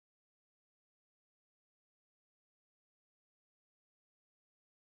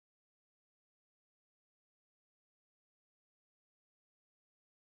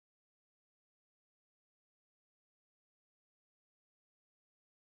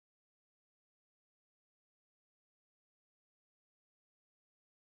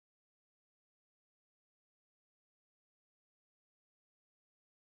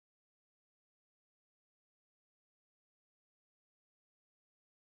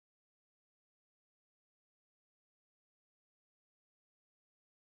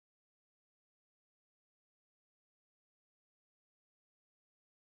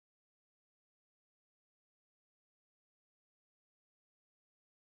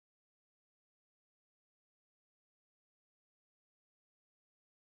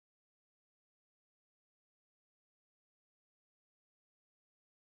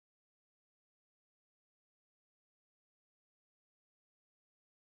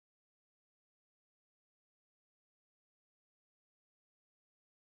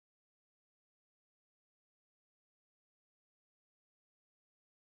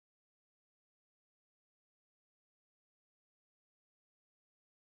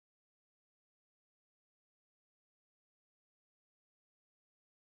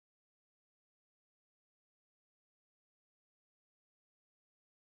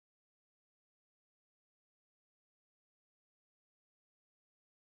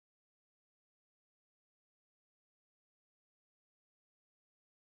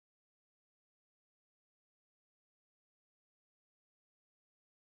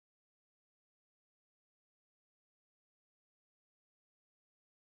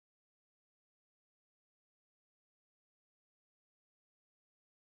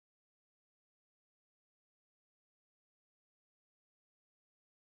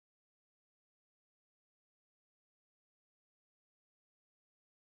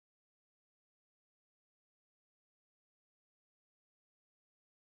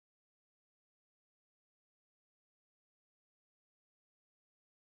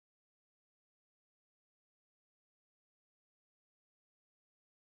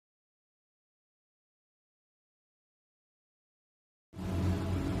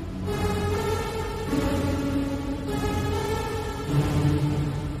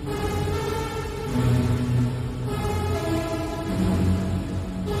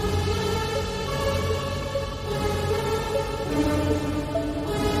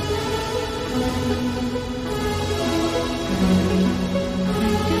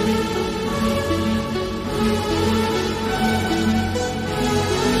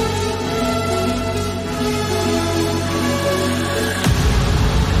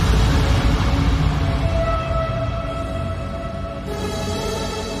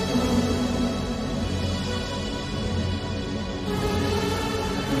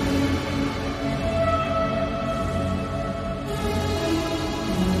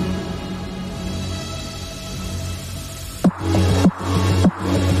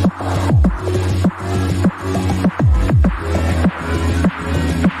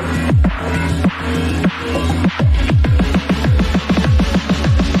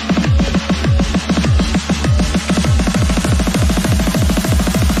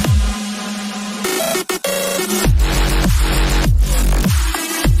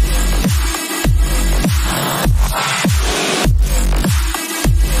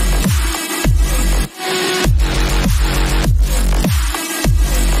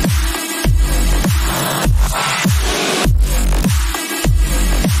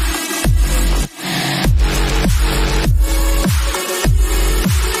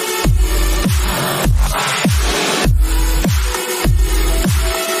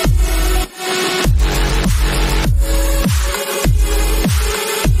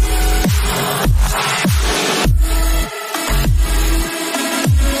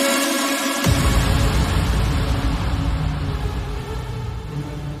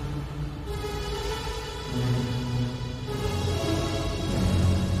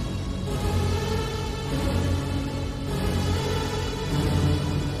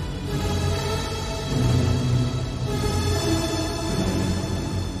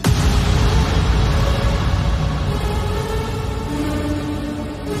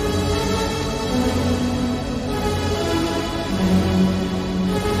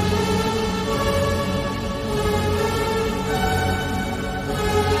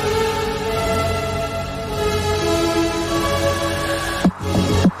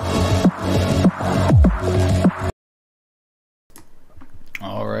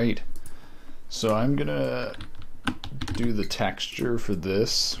So I'm gonna do the texture for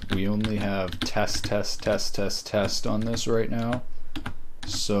this. We only have test on this right now.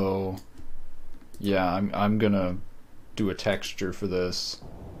 So yeah, I'm gonna do a texture for this.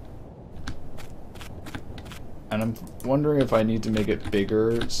 And I'm wondering if I need to make it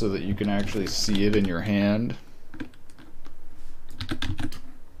bigger so that you can actually see it in your hand.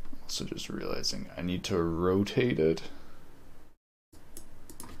 Also just realizing I need to rotate it.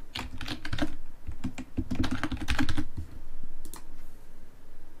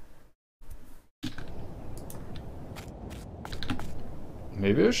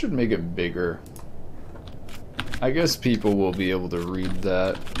 Maybe I should make it bigger. I guess people will be able to read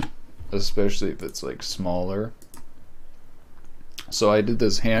that, especially if it's like smaller. So I did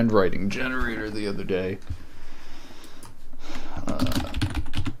this handwriting generator the other day.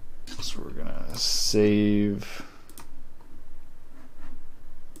 So we're gonna save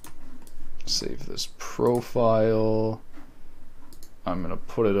this profile. I'm gonna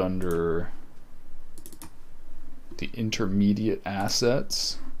put it under the intermediate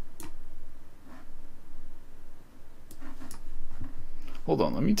assets. Hold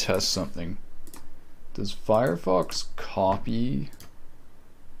on, let me test something. Does Firefox copy?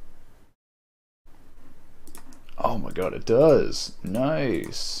 Oh my god, it does.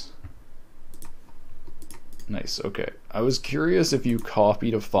 Nice. Nice, okay. I was curious if you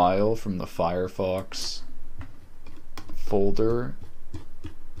copied a file from the Firefox folder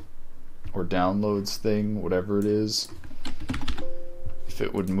or downloads thing, whatever it is, if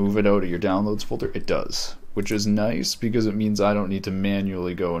it would move it out of your downloads folder. It does, which is nice because it means I don't need to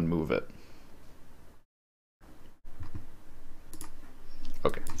manually go and move it.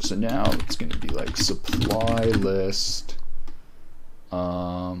 Okay, so now it's going to be like supply list,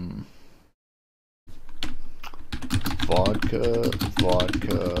 vodka,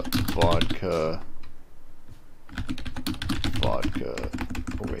 vodka, vodka, vodka,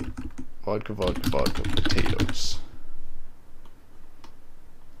 oh wait, vodka, vodka, vodka, potatoes.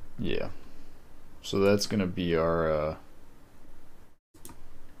 Yeah, so that's going to be our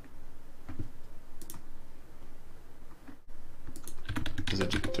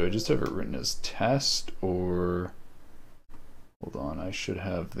do I just have it written as test, or hold on, I should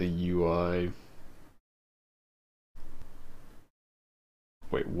have the UI.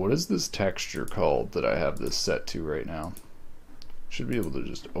 Wait, what is this texture called that I have this set to right now? Should be able to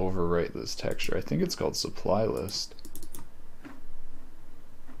just overwrite this texture. I think it's called supply list.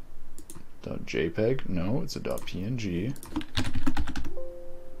 .jpeg? No, it's a .png.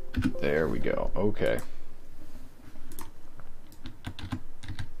 There we go. Okay.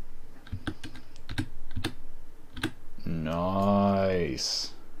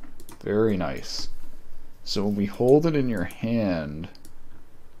 Nice. Very nice. So when we hold it in your hand,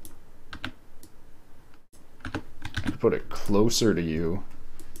 I could put it closer to you,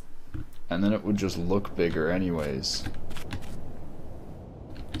 and then it would just look bigger anyways.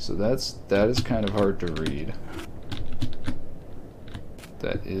 So that is kind of hard to read.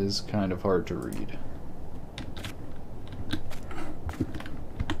 That is kind of hard to read.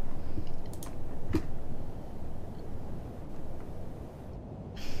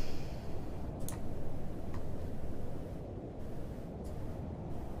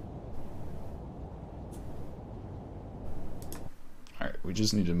 Alright, we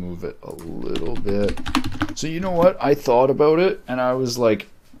just need to move it a little bit. So you know what? I thought about it and I was like,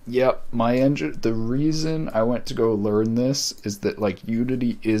 yep, my engine, the reason I went to go learn this is that like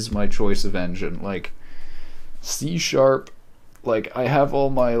Unity is my choice of engine. Like C#, like I have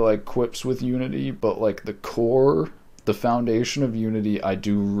all my like quips with Unity, but like the core, the foundation of Unity I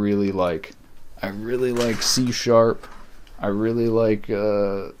do really like. I really like C#. I really like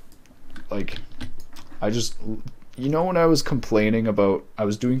I just, you know, when I was complaining about, I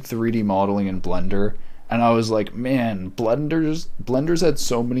was doing 3D modeling in Blender, and I was like, man, Blender's had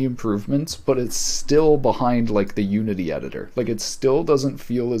so many improvements, but it's still behind like the Unity editor. Like it still doesn't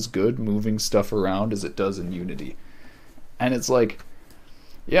feel as good moving stuff around as it does in Unity. And it's like,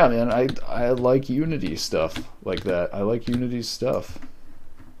 yeah, man, I like Unity stuff like that. I like Unity stuff.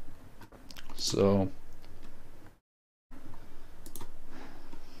 So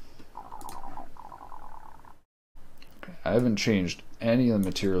I haven't changed any of the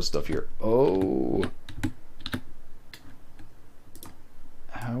material stuff here. Oh,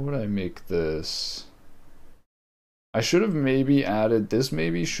 how would I make this? I should have maybe added, this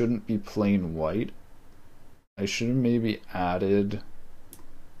maybe shouldn't be plain white. I should have maybe added,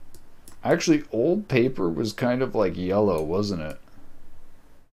 actually old paper was kind of like yellow, wasn't it?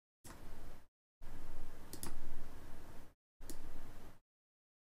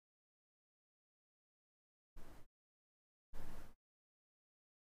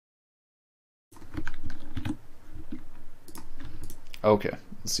 Okay,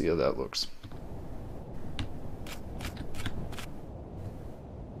 let's see how that looks.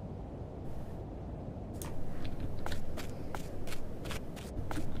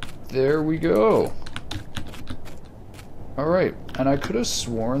 There we go. Alright, and I could have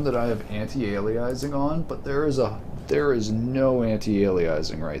sworn that I have anti-aliasing on, but there is no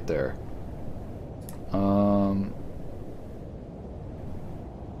anti-aliasing right there.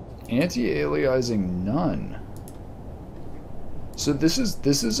 Anti-aliasing none. So this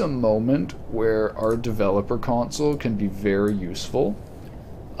is a moment where our developer console can be very useful.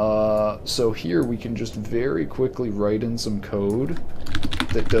 So here we can just very quickly write in some code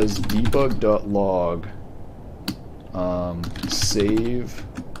that does debug.log save.data.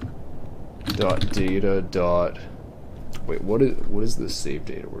 Wait, what is the save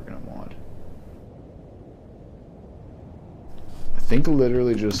data we're gonna want? I think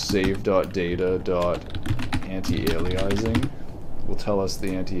literally just save.data.anti-aliasing will tell us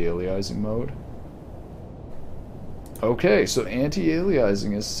the anti-aliasing mode. Okay, so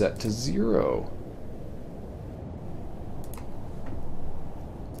anti-aliasing is set to 0.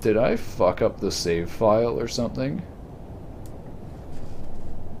 Did I fuck up the save file or something?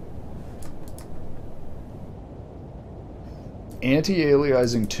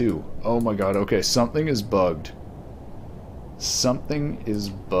 Anti-aliasing 2. Oh my god, okay, something is bugged. Something is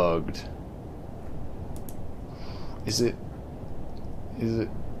bugged. Is it...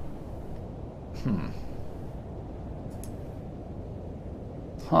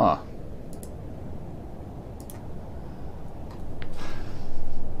 Huh.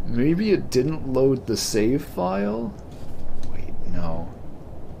 Maybe it didn't load the save file? Wait, no.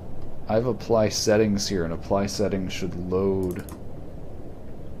 I have apply settings here, and apply settings should load.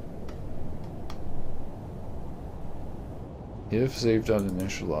 If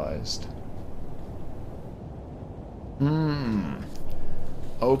save.initialized.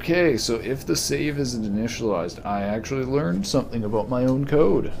 Okay, so if the save isn't initialized, I actually learned something about my own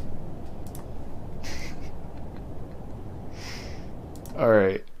code.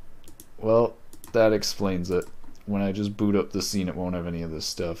 Alright. Well, that explains it. When I just boot up the scene, it won't have any of this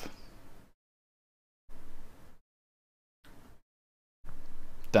stuff.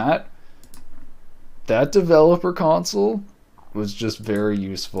 That developer console was just very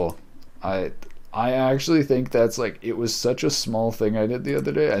useful. I actually think that's like, it was such a small thing I did the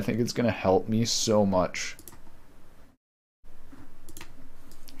other day. I think it's gonna help me so much.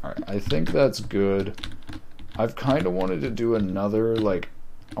 Alright, I think that's good. I've kind of wanted to do another, like,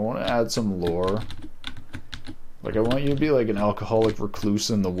 I want to add some lore. Like, I want you to be like an alcoholic recluse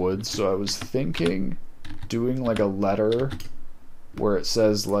in the woods, so I was thinking doing like a letter where it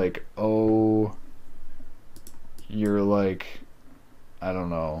says like, oh, you're like, I don't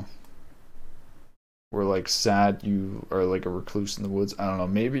know, we're like sad you are like a recluse in the woods. I don't know,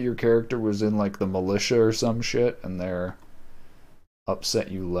 maybe your character was in like the militia or some shit and they're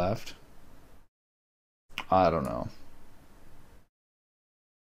upset you left. I don't know.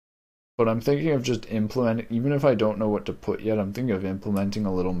 But I'm thinking of just implementing, even if I don't know what to put yet, I'm thinking of implementing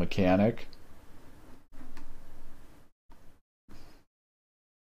a little mechanic.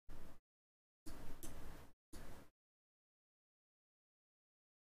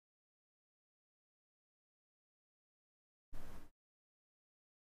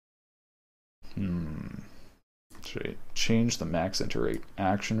 Should I change the max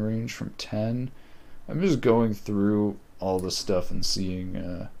interaction range from 10? I'm just going through all the stuff and seeing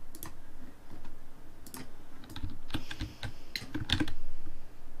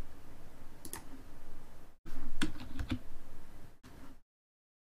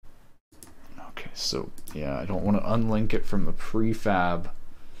okay, so yeah, I don't want to unlink it from the prefab.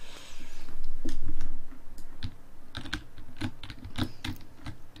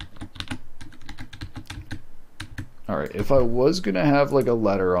 Alright, if I was gonna have like a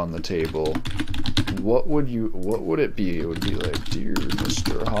letter on the table, what would it be? It would be like, dear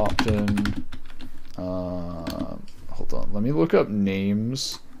Mr. Hopton, hold on, let me look up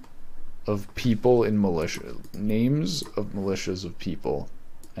names of people in militia. Names of militias of people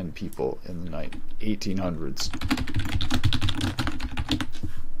and people in the 1800s.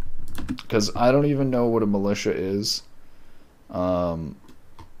 Because I don't even know what a militia is. I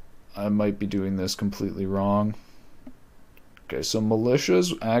might be doing this completely wrong. Okay, so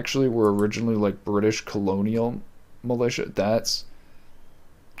militias actually were originally like British colonial militia. That's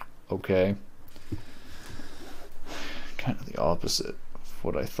okay. Kind of the opposite of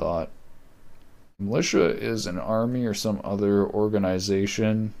what I thought. Militia is an army or some other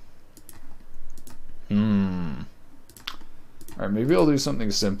organization. Alright, maybe I'll do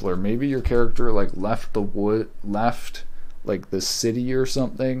something simpler. Maybe your character like left like the city or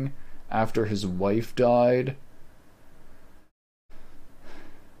something after his wife died.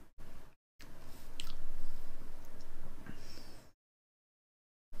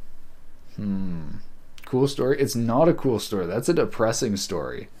 Cool story? It's not a cool story. That's a depressing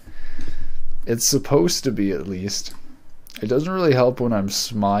story. It's supposed to be, at least. It doesn't really help when I'm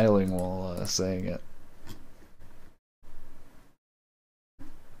smiling while saying it.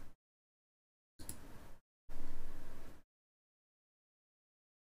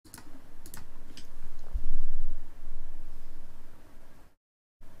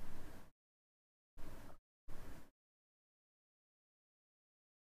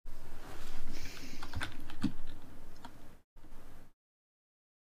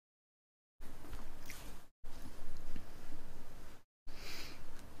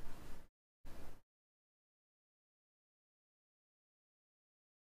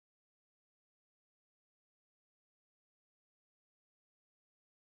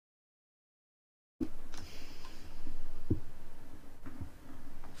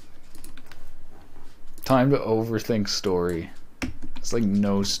 Time to overthink story. It's like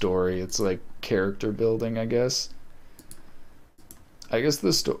no story. It's like character building, I guess. I guess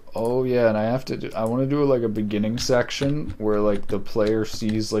this. Oh yeah, and I have to. I want to do like a beginning section where like the player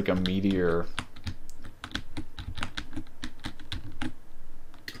sees like a meteor.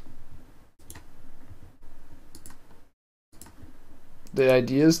 The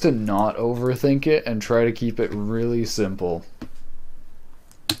idea is to not overthink it and try to keep it really simple.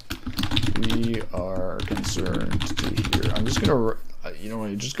 We are concerned to hear. I'm just gonna, you know,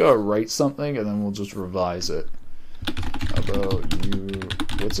 you just gotta write something and then we'll just revise it. About you,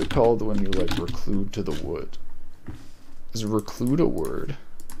 what's it called when you like reclude to the wood? Is reclude a word?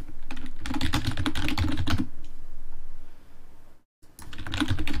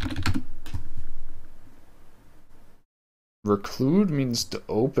 Reclude means to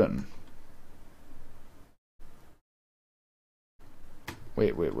open.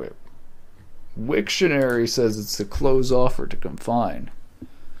 Wait. Wiktionary says it's to close off or to confine.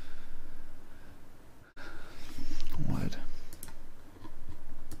 What?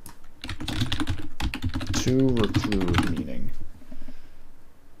 To reclude meaning.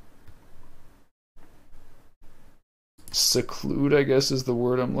 Seclude, I guess, is the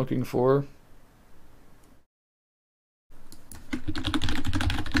word I'm looking for.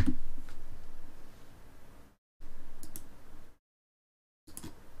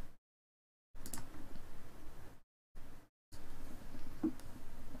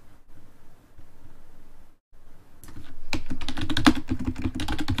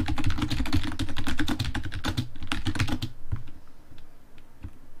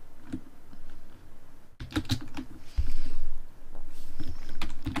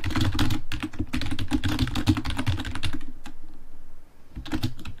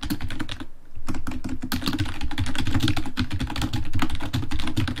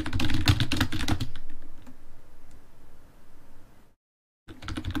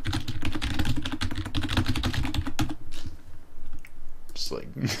 Like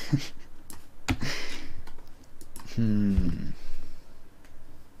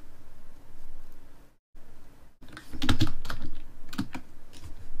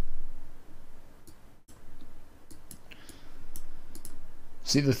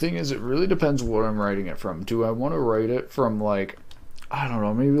See, the thing is, it really depends what I'm writing it from. Do I want to write it from, like, I don't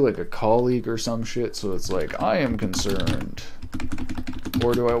know, maybe like a colleague or some shit, so it's like, I am concerned.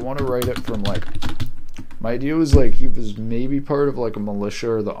 Or do I want to write it from, like, my idea was, like, he was maybe part of, like, a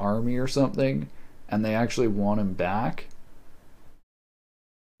militia or the army or something, and they actually want him back.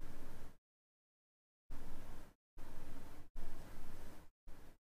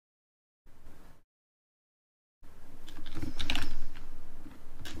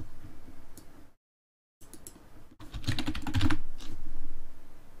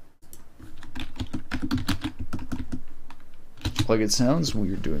 Like, it sounds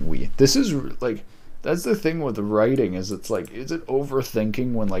weird doing we. This is, like, that's the thing with writing, is it's like, is it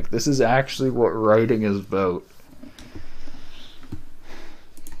overthinking when, like, this is actually what writing is about?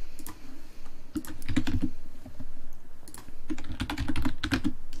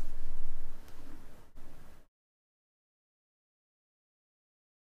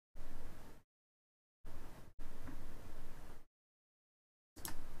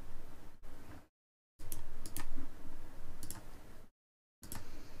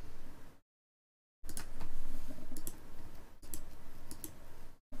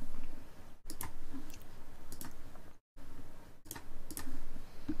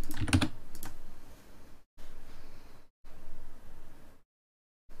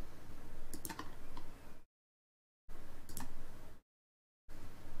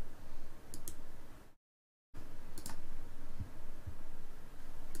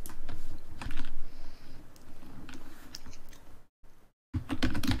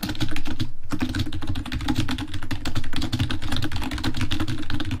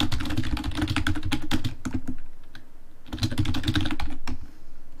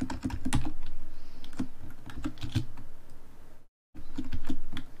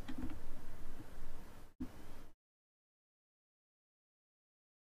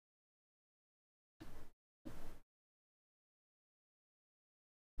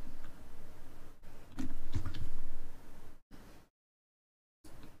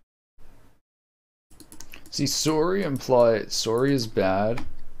 See, sorry is bad.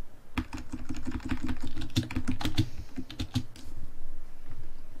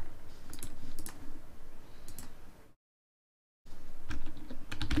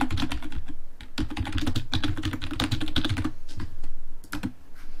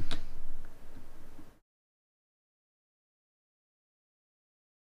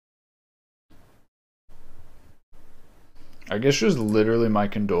 I guess just literally my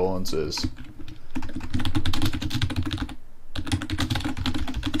condolences.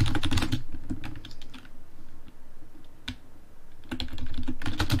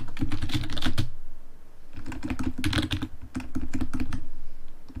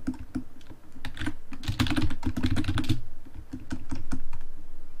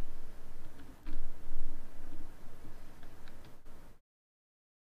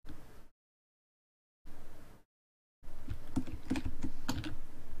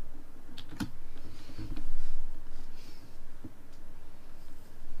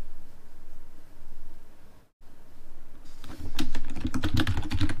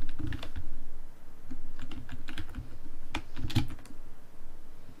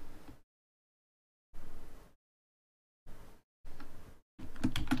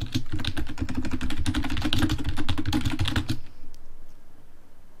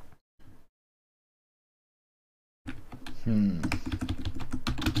 Hmm.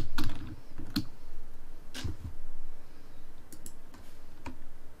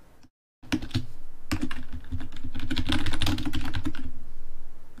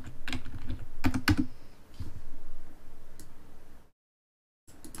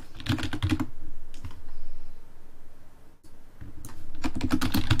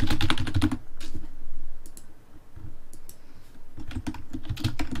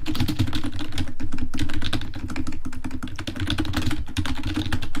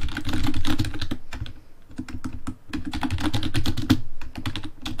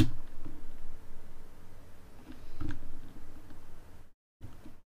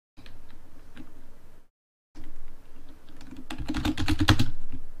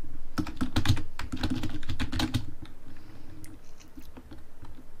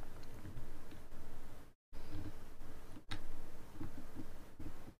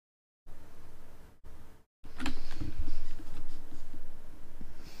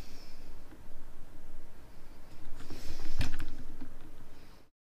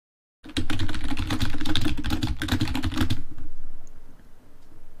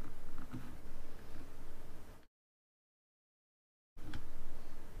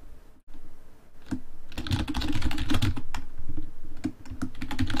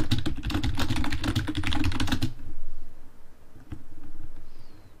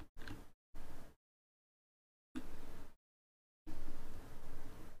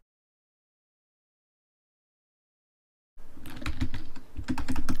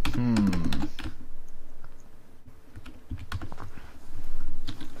 Hmm.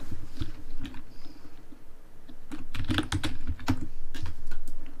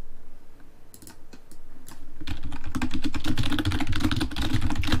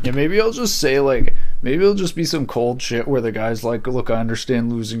 Yeah, maybe I'll just say, like, maybe it'll just be some cold shit where the guy's like, look, I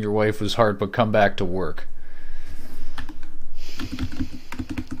understand losing your wife was hard, but come back to work.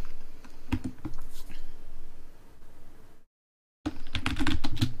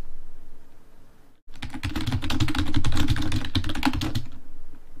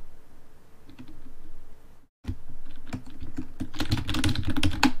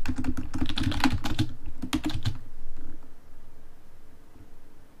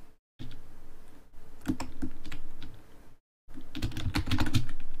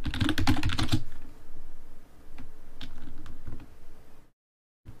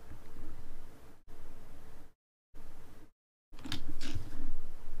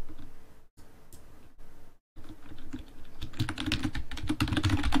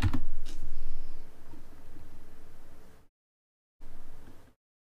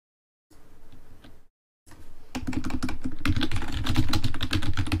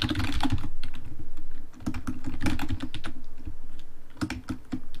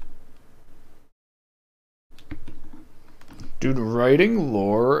 Dude, writing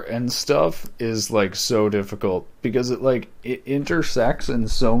lore and stuff is like so difficult because it intersects in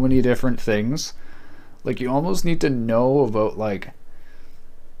so many different things. Like you almost need to know about like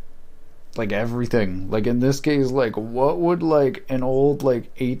everything. Like in this case, like what would like an old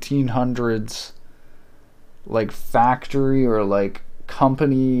like 1800s like factory or like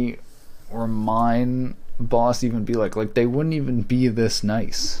company or mine boss even be like? Like they wouldn't even be this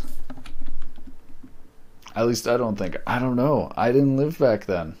nice. At least I don't think. I don't know. I didn't live back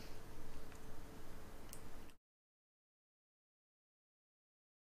then.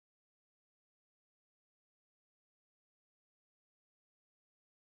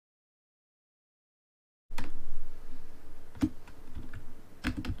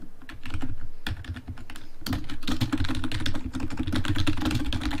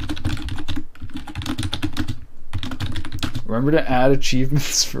 Remember to add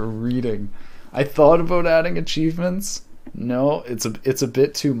achievements for reading. I thought about adding achievements. No, it's a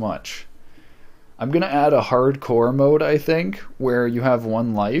bit too much. I'm gonna add a hardcore mode, I think, where you have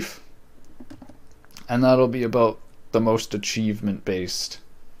one life. And that'll be about the most achievement-based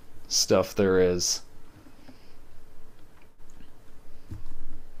stuff there is.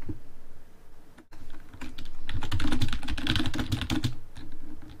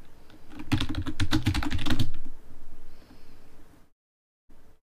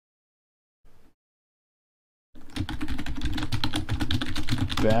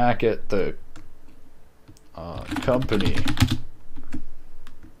 Back at the company.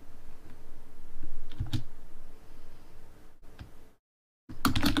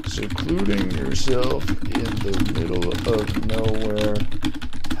 Secluding yourself in the middle of nowhere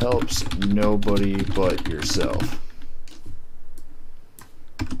helps nobody but yourself.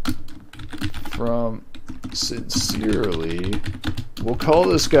 From sincerely, we'll call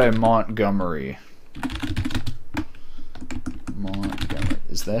this guy Montgomery. Montgomery.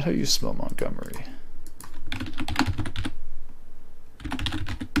 Is that how you spell Montgomery?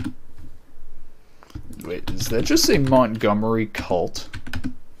 Wait, does that just say Montgomery Cult?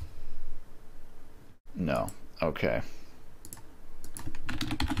 No. Okay.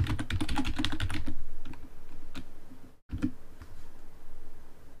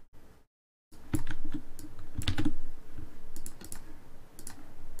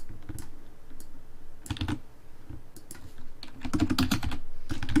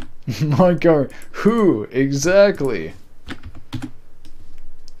 Montgomery. Who exactly?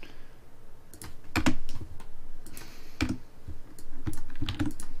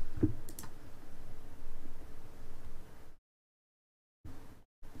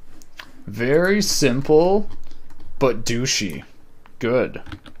 Very simple, but douchey. Good.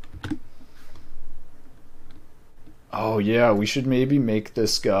 Oh yeah, we should maybe make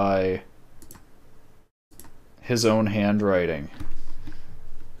this guy his own handwriting.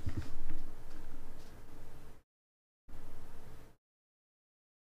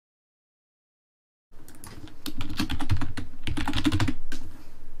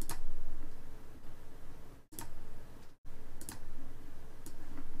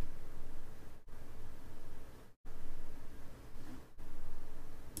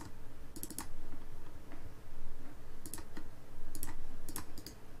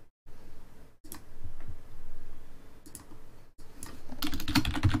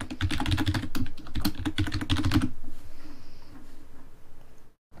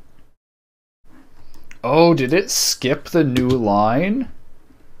 Oh, did it skip the new line?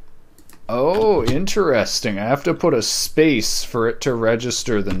 Oh, interesting. I have to put a space for it to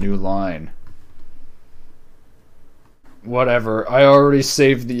register the new line. Whatever. I already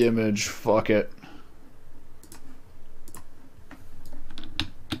saved the image. Fuck it.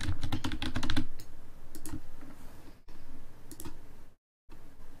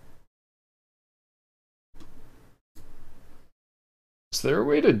 Is there a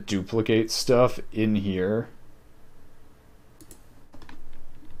way to duplicate stuff in here?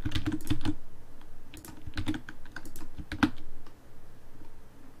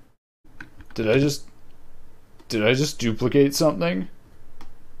 Did I just duplicate something?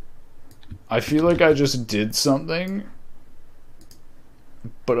 I feel like I just did something,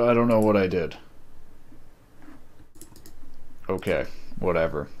 but I don't know what I did. Okay,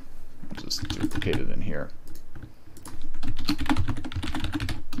 whatever. I'll just duplicate it in here.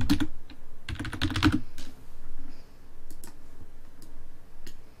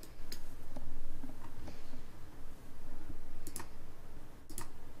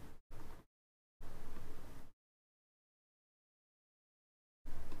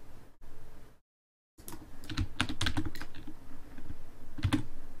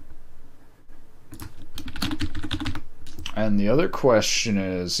 And the other question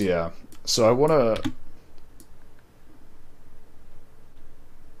is, yeah, so I want to...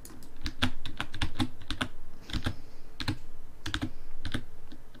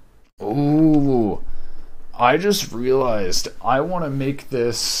 Ooh, I just realized I want to make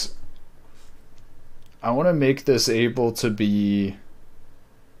this... I want to make this able to be...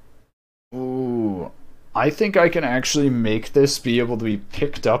 Ooh, I think I can actually make this be able to be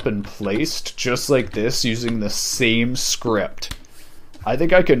picked up and placed just like this using the same script. I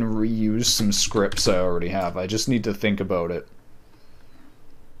think I can reuse some scripts I already have. I just need to think about it.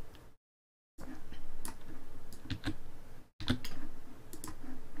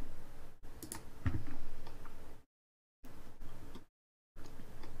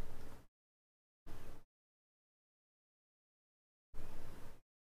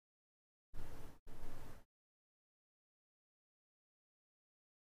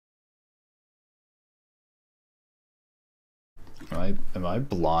 Am I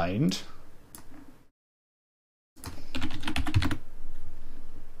blind?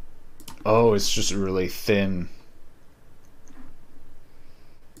 Oh, it's just really thin.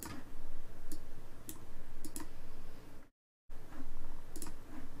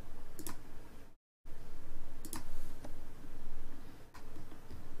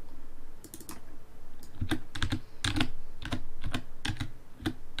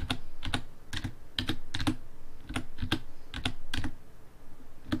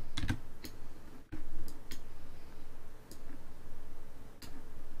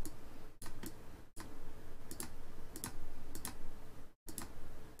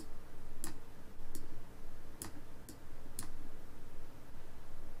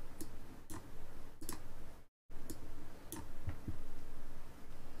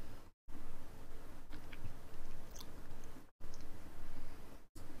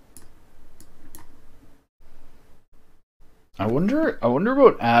 I wonder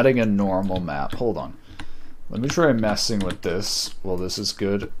about adding a normal map. Hold on. Let me try messing with this. Well, this is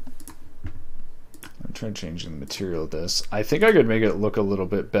good. I'm trying changing the material of this. I think I could make it look a little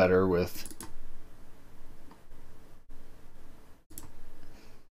bit better with...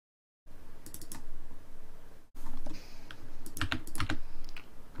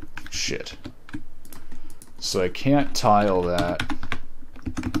 Shit. So I can't tile that.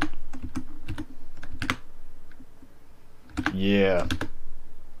 Yeah.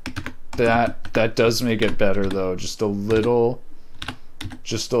 That does make it better though. Just a little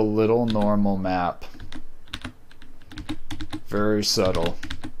normal map. Very subtle.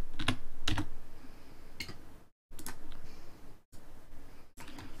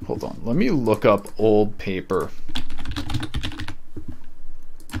 Hold on. Let me look up old paper.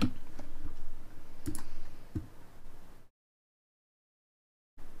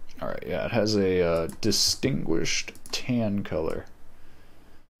 Alright, yeah, it has a distinguished tan color.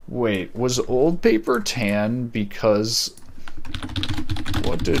 Wait, was old paper tan because...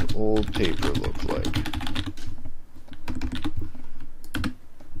 What did old paper look like?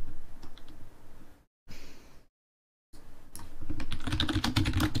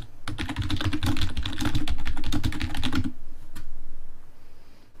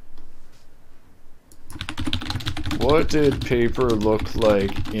 What did paper look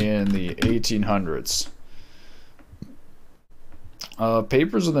like in the 1800s?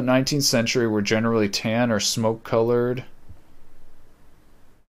 Papers of the 19th century were generally tan or smoke-colored.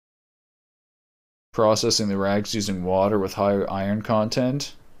 Processing the rags using water with higher iron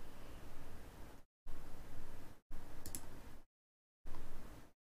content.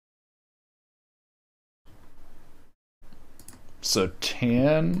 So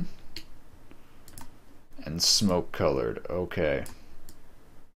tan and smoke-colored. Okay.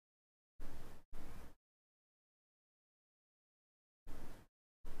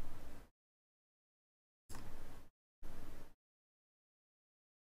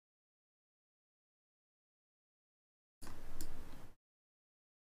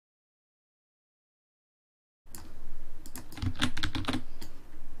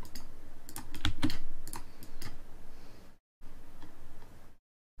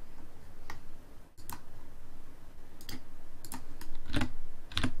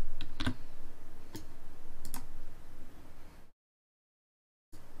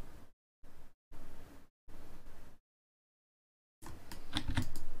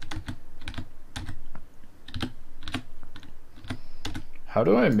 How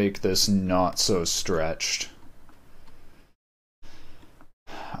do I make this not so stretched?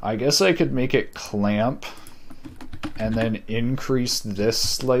 I guess I could make it clamp and then increase this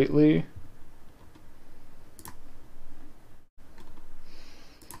slightly.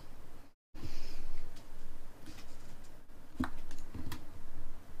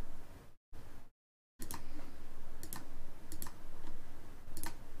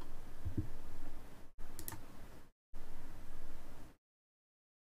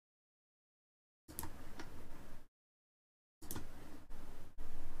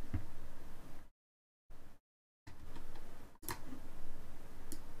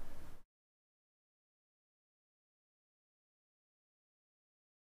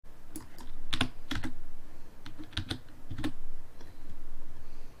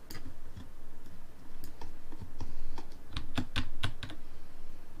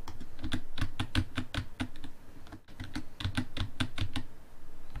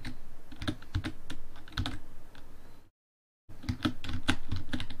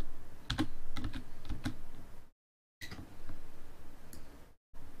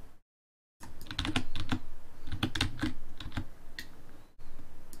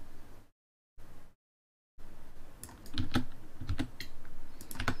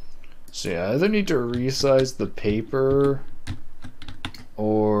 So yeah, I either need to resize the paper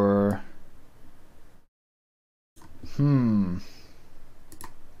or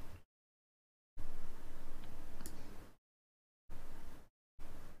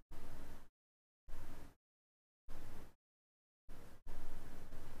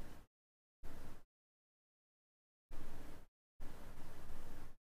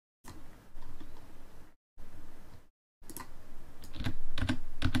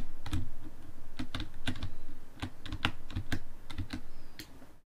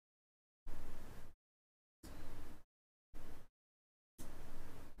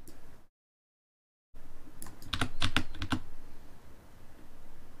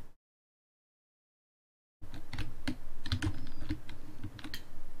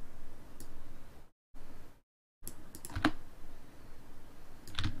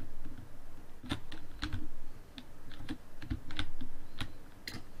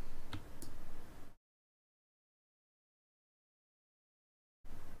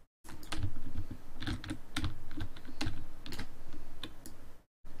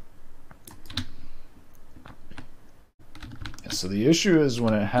so the issue is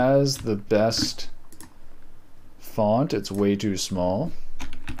when it has the best font, it's way too small.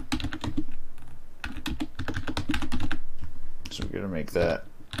 So we're gonna make that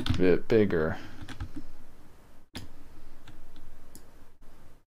a bit bigger.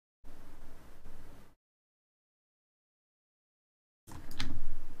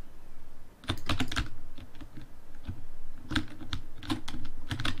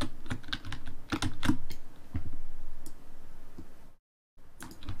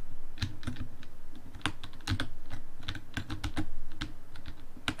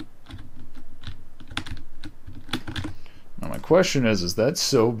 Question is that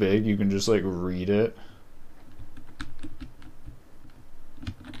so big you can just like read it?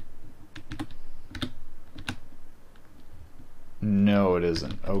 No, it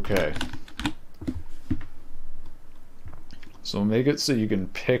isn't. Okay. So make it so you can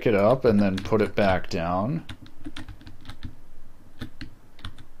pick it up and then put it back down.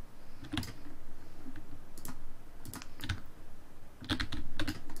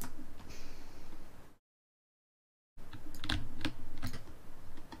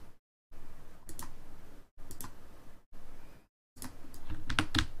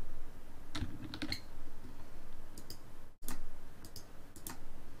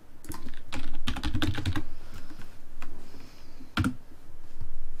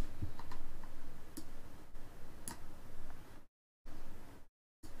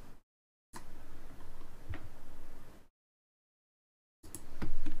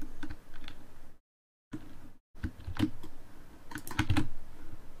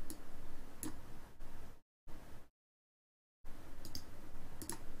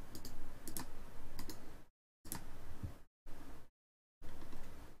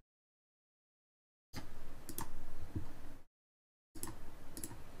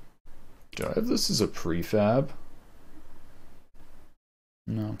 Do I have this as a prefab?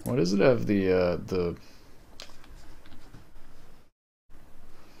 No. What does it have? The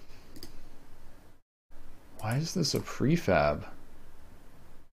why is this a prefab?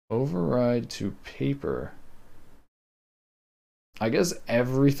 Override to paper. I guess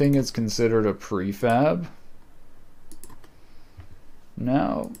everything is considered a prefab.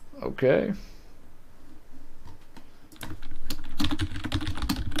 Now, okay.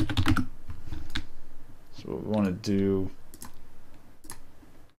 So what we want to do,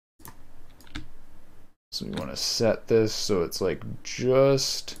 so we want to set this so it's like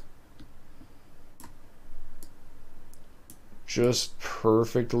just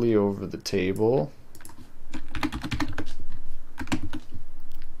perfectly over the table.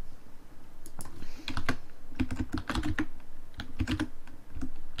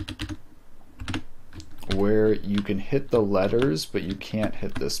 Where you can hit the letters, but you can't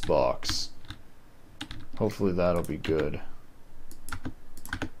hit this box. Hopefully that'll be good.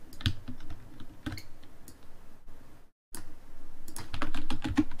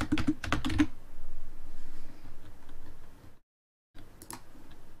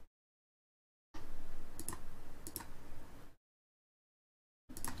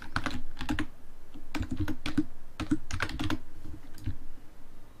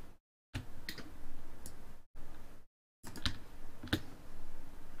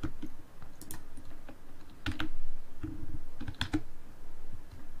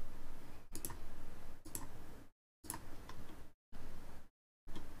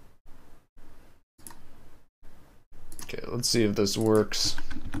 Okay, let's see if this works.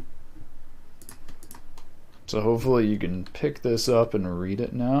 So hopefully you can pick this up and read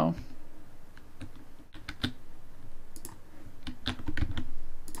it now.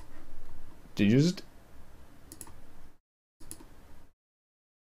 Did you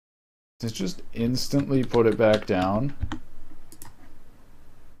just instantly put it back down?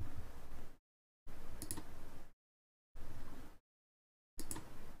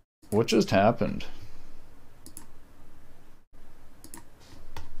 What just happened?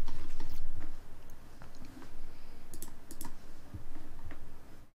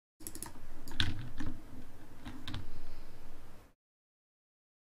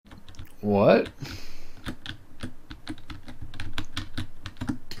 What?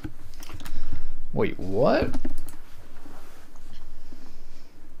 Wait, what?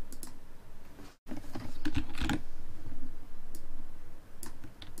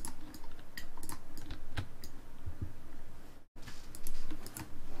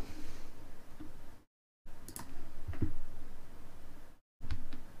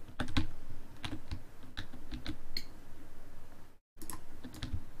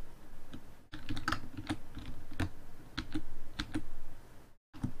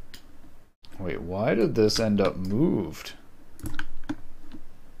 Wait, why did this end up moved?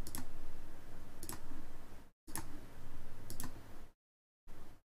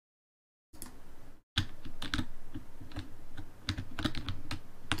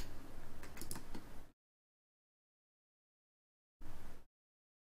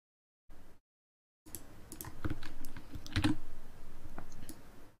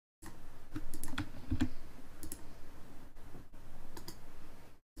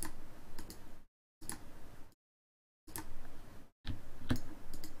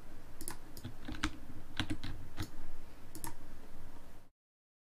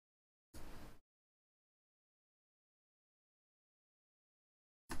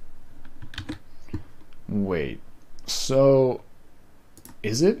 Wait, so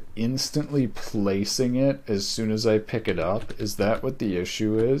is it instantly placing it as soon as I pick it up? Is that what the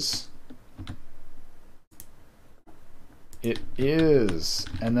issue is? It is,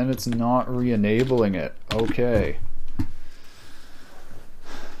 and then it's not re-enabling it. Okay.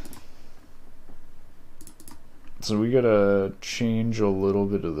 So we gotta change a little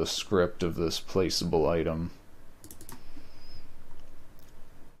bit of the script of this placeable item.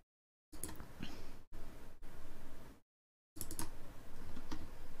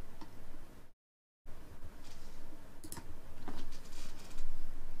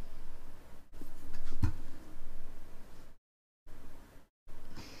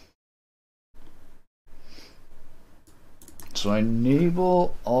 So I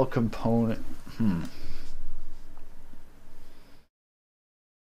enable all component.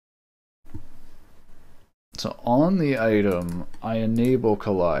 So on the item, I enable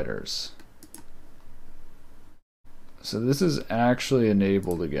colliders. So this is actually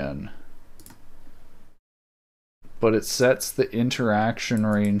enabled again. But it sets the interaction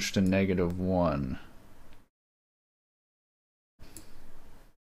range to -1.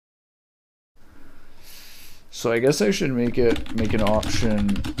 So I guess I should make an option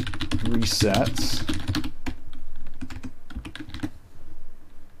resets.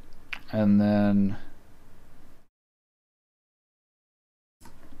 And then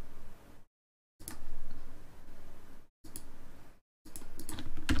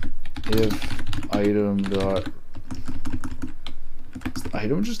if item dot, is the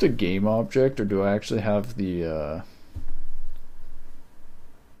item just a game object, or do I actually have the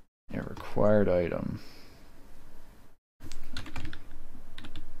required item?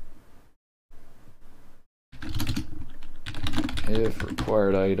 If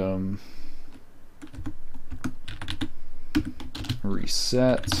required item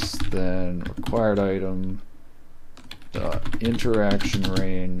resets, then required item dot interaction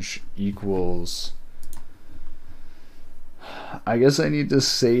range equals, I guess I need to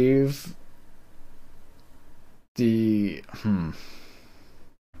save the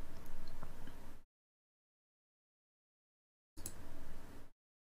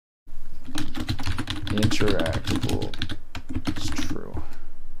interactable is true.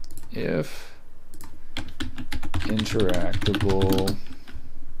 If interactable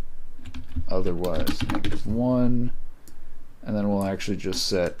otherwise -1, and then we'll actually just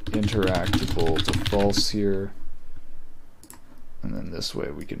set interactable to false here, and then this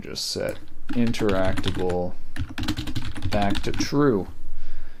way we can just set interactable back to true,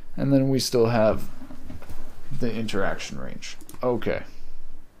 and then we still have the interaction range. Okay.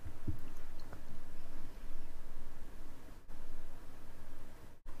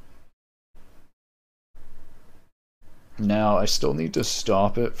 Now I still need to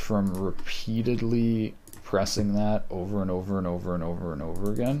stop it from repeatedly pressing that over and over and over and over and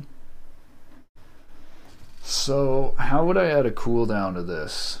over again. So how would I add a cooldown to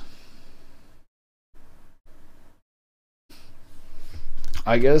this?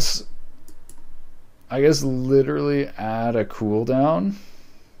 I guess literally add a cooldown.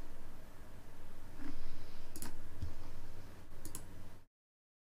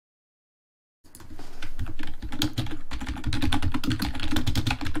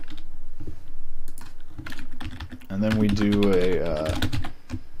 And then we do a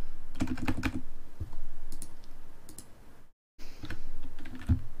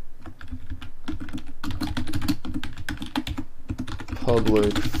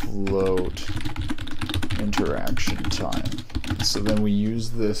public float interaction time. So then we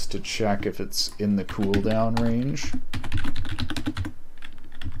use this to check if it's in the cooldown range.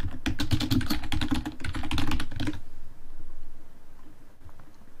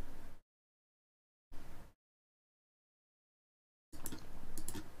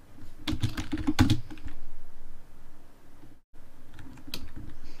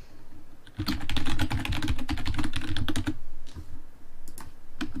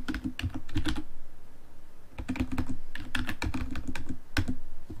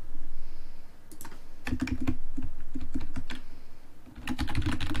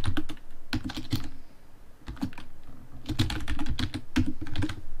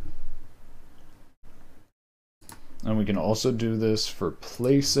 And we can also do this for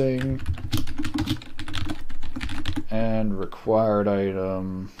placing and required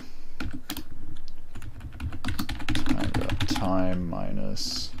item time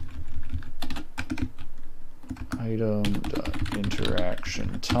minus item dot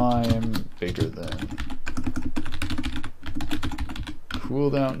interaction time bigger than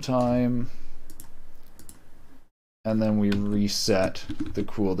cooldown time. And then we reset the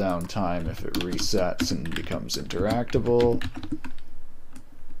cooldown time if it resets and becomes interactable.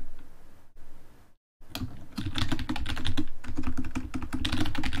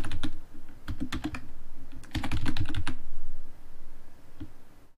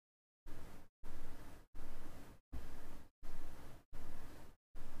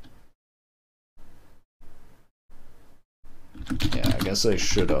 Yeah, I guess I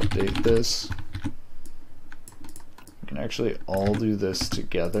should update this. We can actually all do this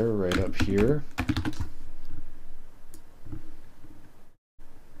together right up here.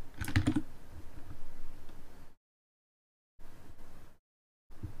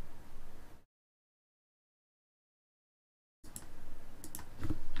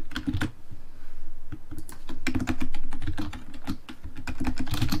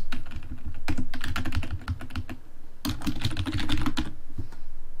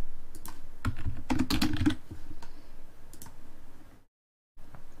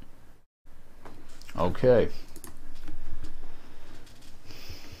 Okay.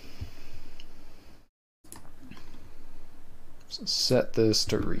 So set this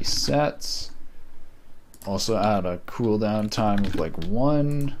to resets. Also add a cooldown time of like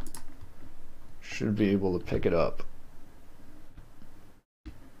 1. Should be able to pick it up.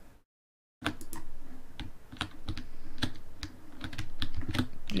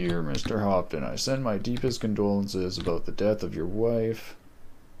 Dear Mr. Hopton, I send my deepest condolences about the death of your wife.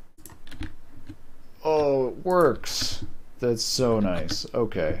 Oh, it works. That's so nice.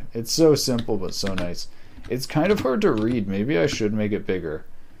 Okay. It's so simple, but so nice. It's kind of hard to read. Maybe I should make it bigger.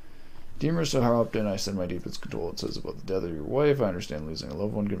 Dear Mr. Hopton, I send my deepest condolences about the death of your wife. I understand losing a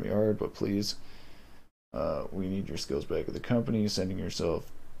loved one can be hard, but please, we need your skills back at the company. Secluding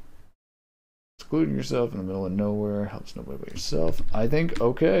yourself in the middle of nowhere helps nobody but yourself. I think,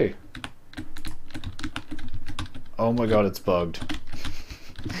 okay. Oh my god, it's bugged.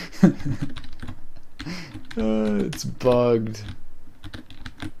 It's bugged.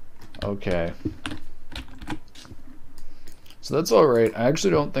 Okay. So that's alright. I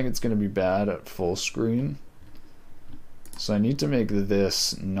actually don't think it's going to be bad at full screen. So I need to make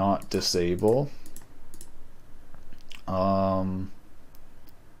this not disable.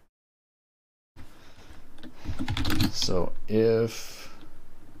 So if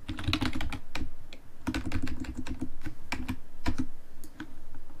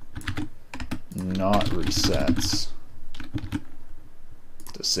not resets,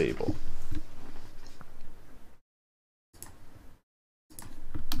 disable.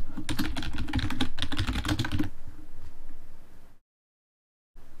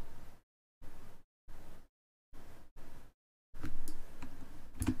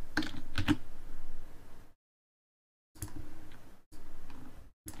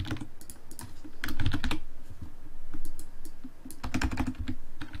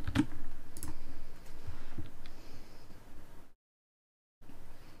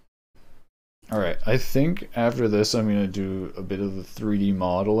 Alright, I think after this I'm going to do a bit of the 3D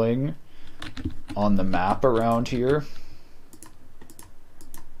modeling on the map around here.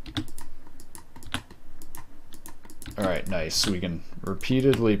 Alright, nice. We can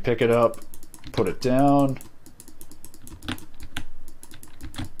repeatedly pick it up, put it down.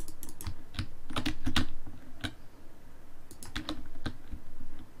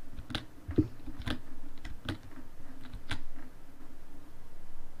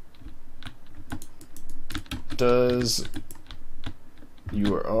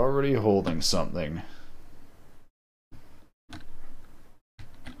 You are already holding something.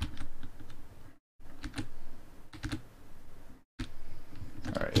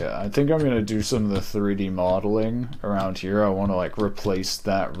 Alright, yeah, I think I'm gonna do some of the 3D modeling around here. I want to like replace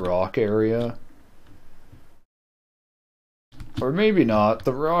that rock area. Or maybe not.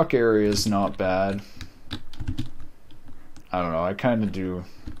 The rock area is not bad. I don't know, I kind of do.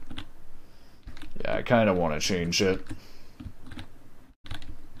 Yeah, I kind of want to change it.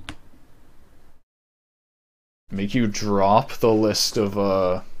 Make you drop the list of,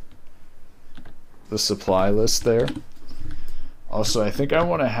 the supply list there. Also, I think I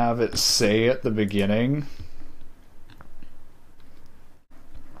want to have it say at the beginning,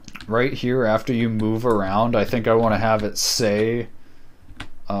 right here after you move around, I think I want to have it say,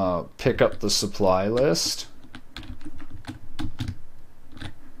 pick up the supply list.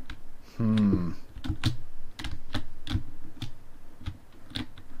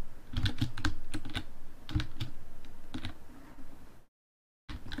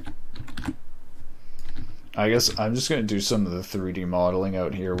 I guess I'm just going to do some of the 3D modeling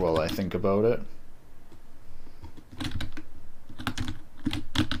out here while I think about it.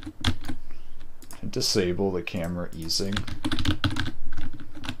 Disable the camera easing.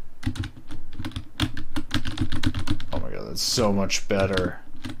 Oh my god, that's so much better.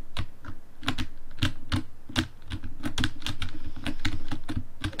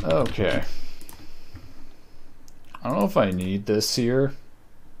 Okay. I don't know if I need this here.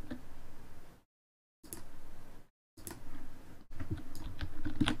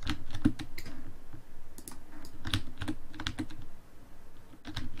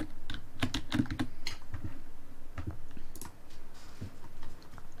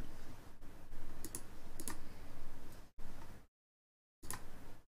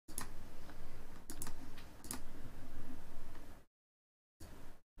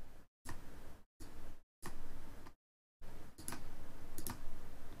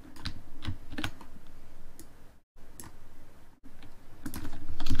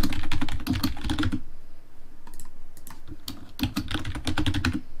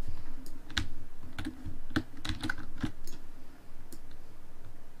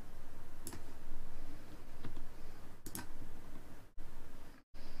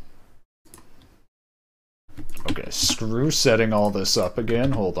 Okay, screw setting all this up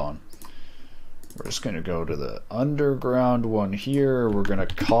again. Hold on. We're just going to go to the underground one here. We're going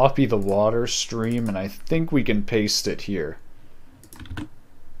to copy the water stream, and I think we can paste it here.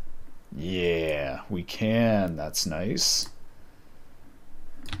 Yeah, we can. That's nice.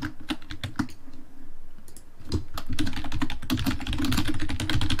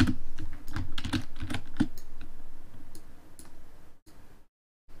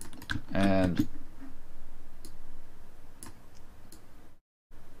 And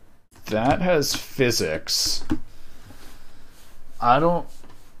that has physics. I'm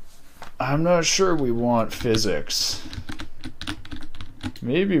not sure we want physics.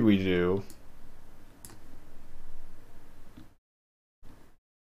 Maybe we do.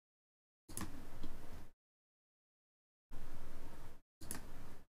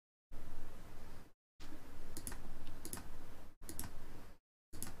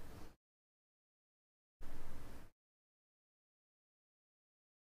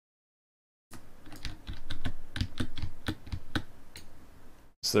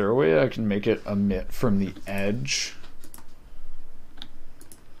 Is there a way I can make it emit from the edge?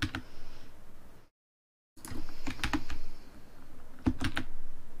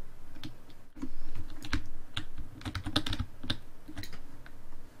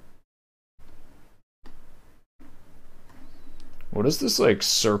 What is this, like,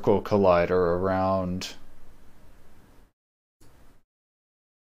 circle collider around?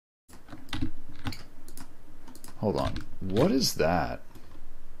 Hold on. What is that?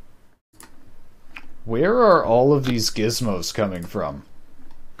 Where are all of these gizmos coming from?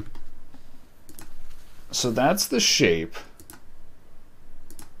 So that's the shape.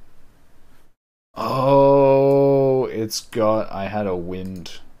 Oh, it's got... I had a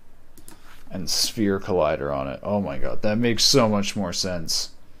wind and sphere collider on it. Oh my god, that makes so much more sense.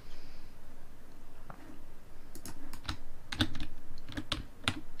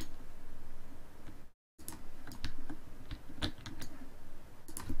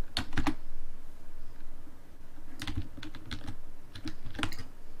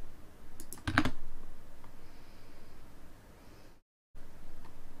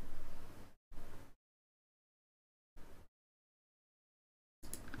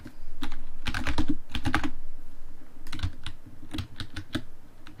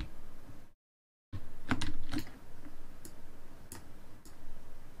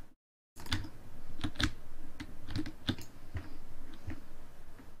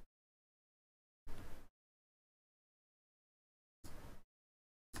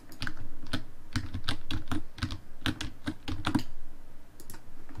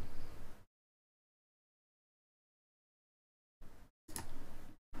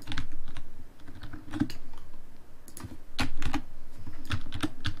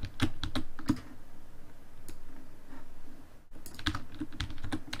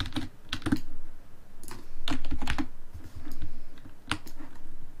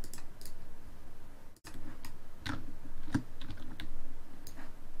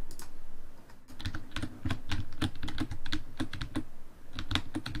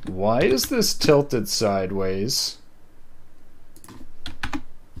 Why is this tilted sideways?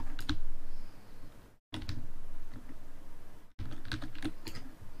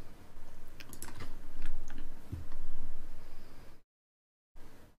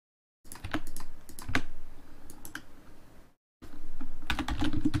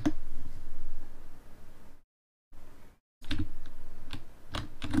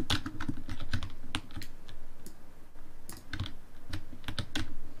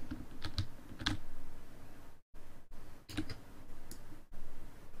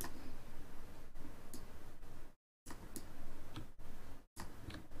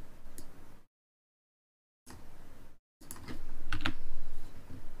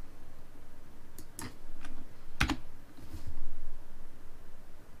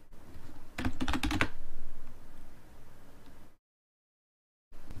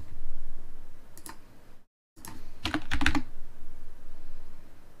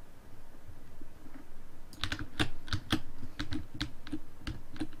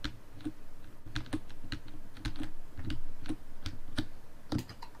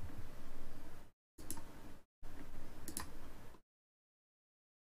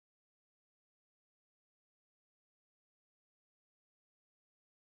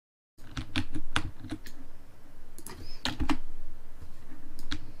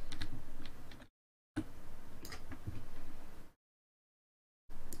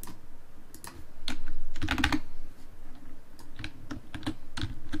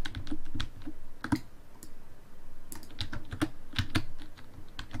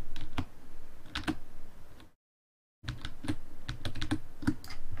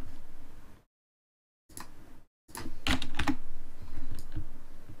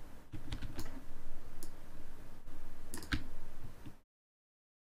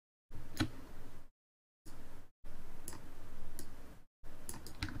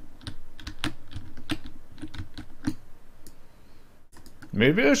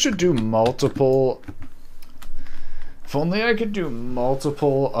 Maybe I should do multiple... If only I could do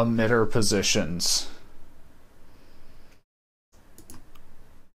multiple emitter positions.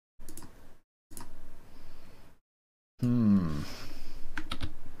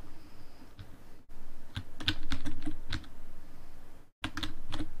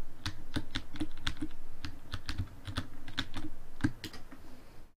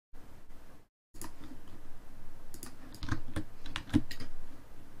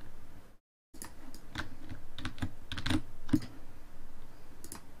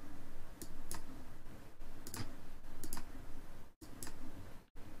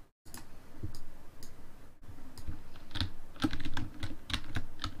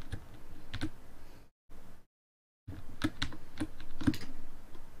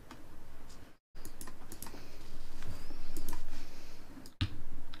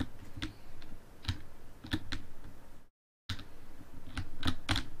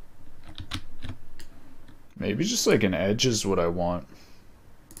 Maybe just like an edge is what I want.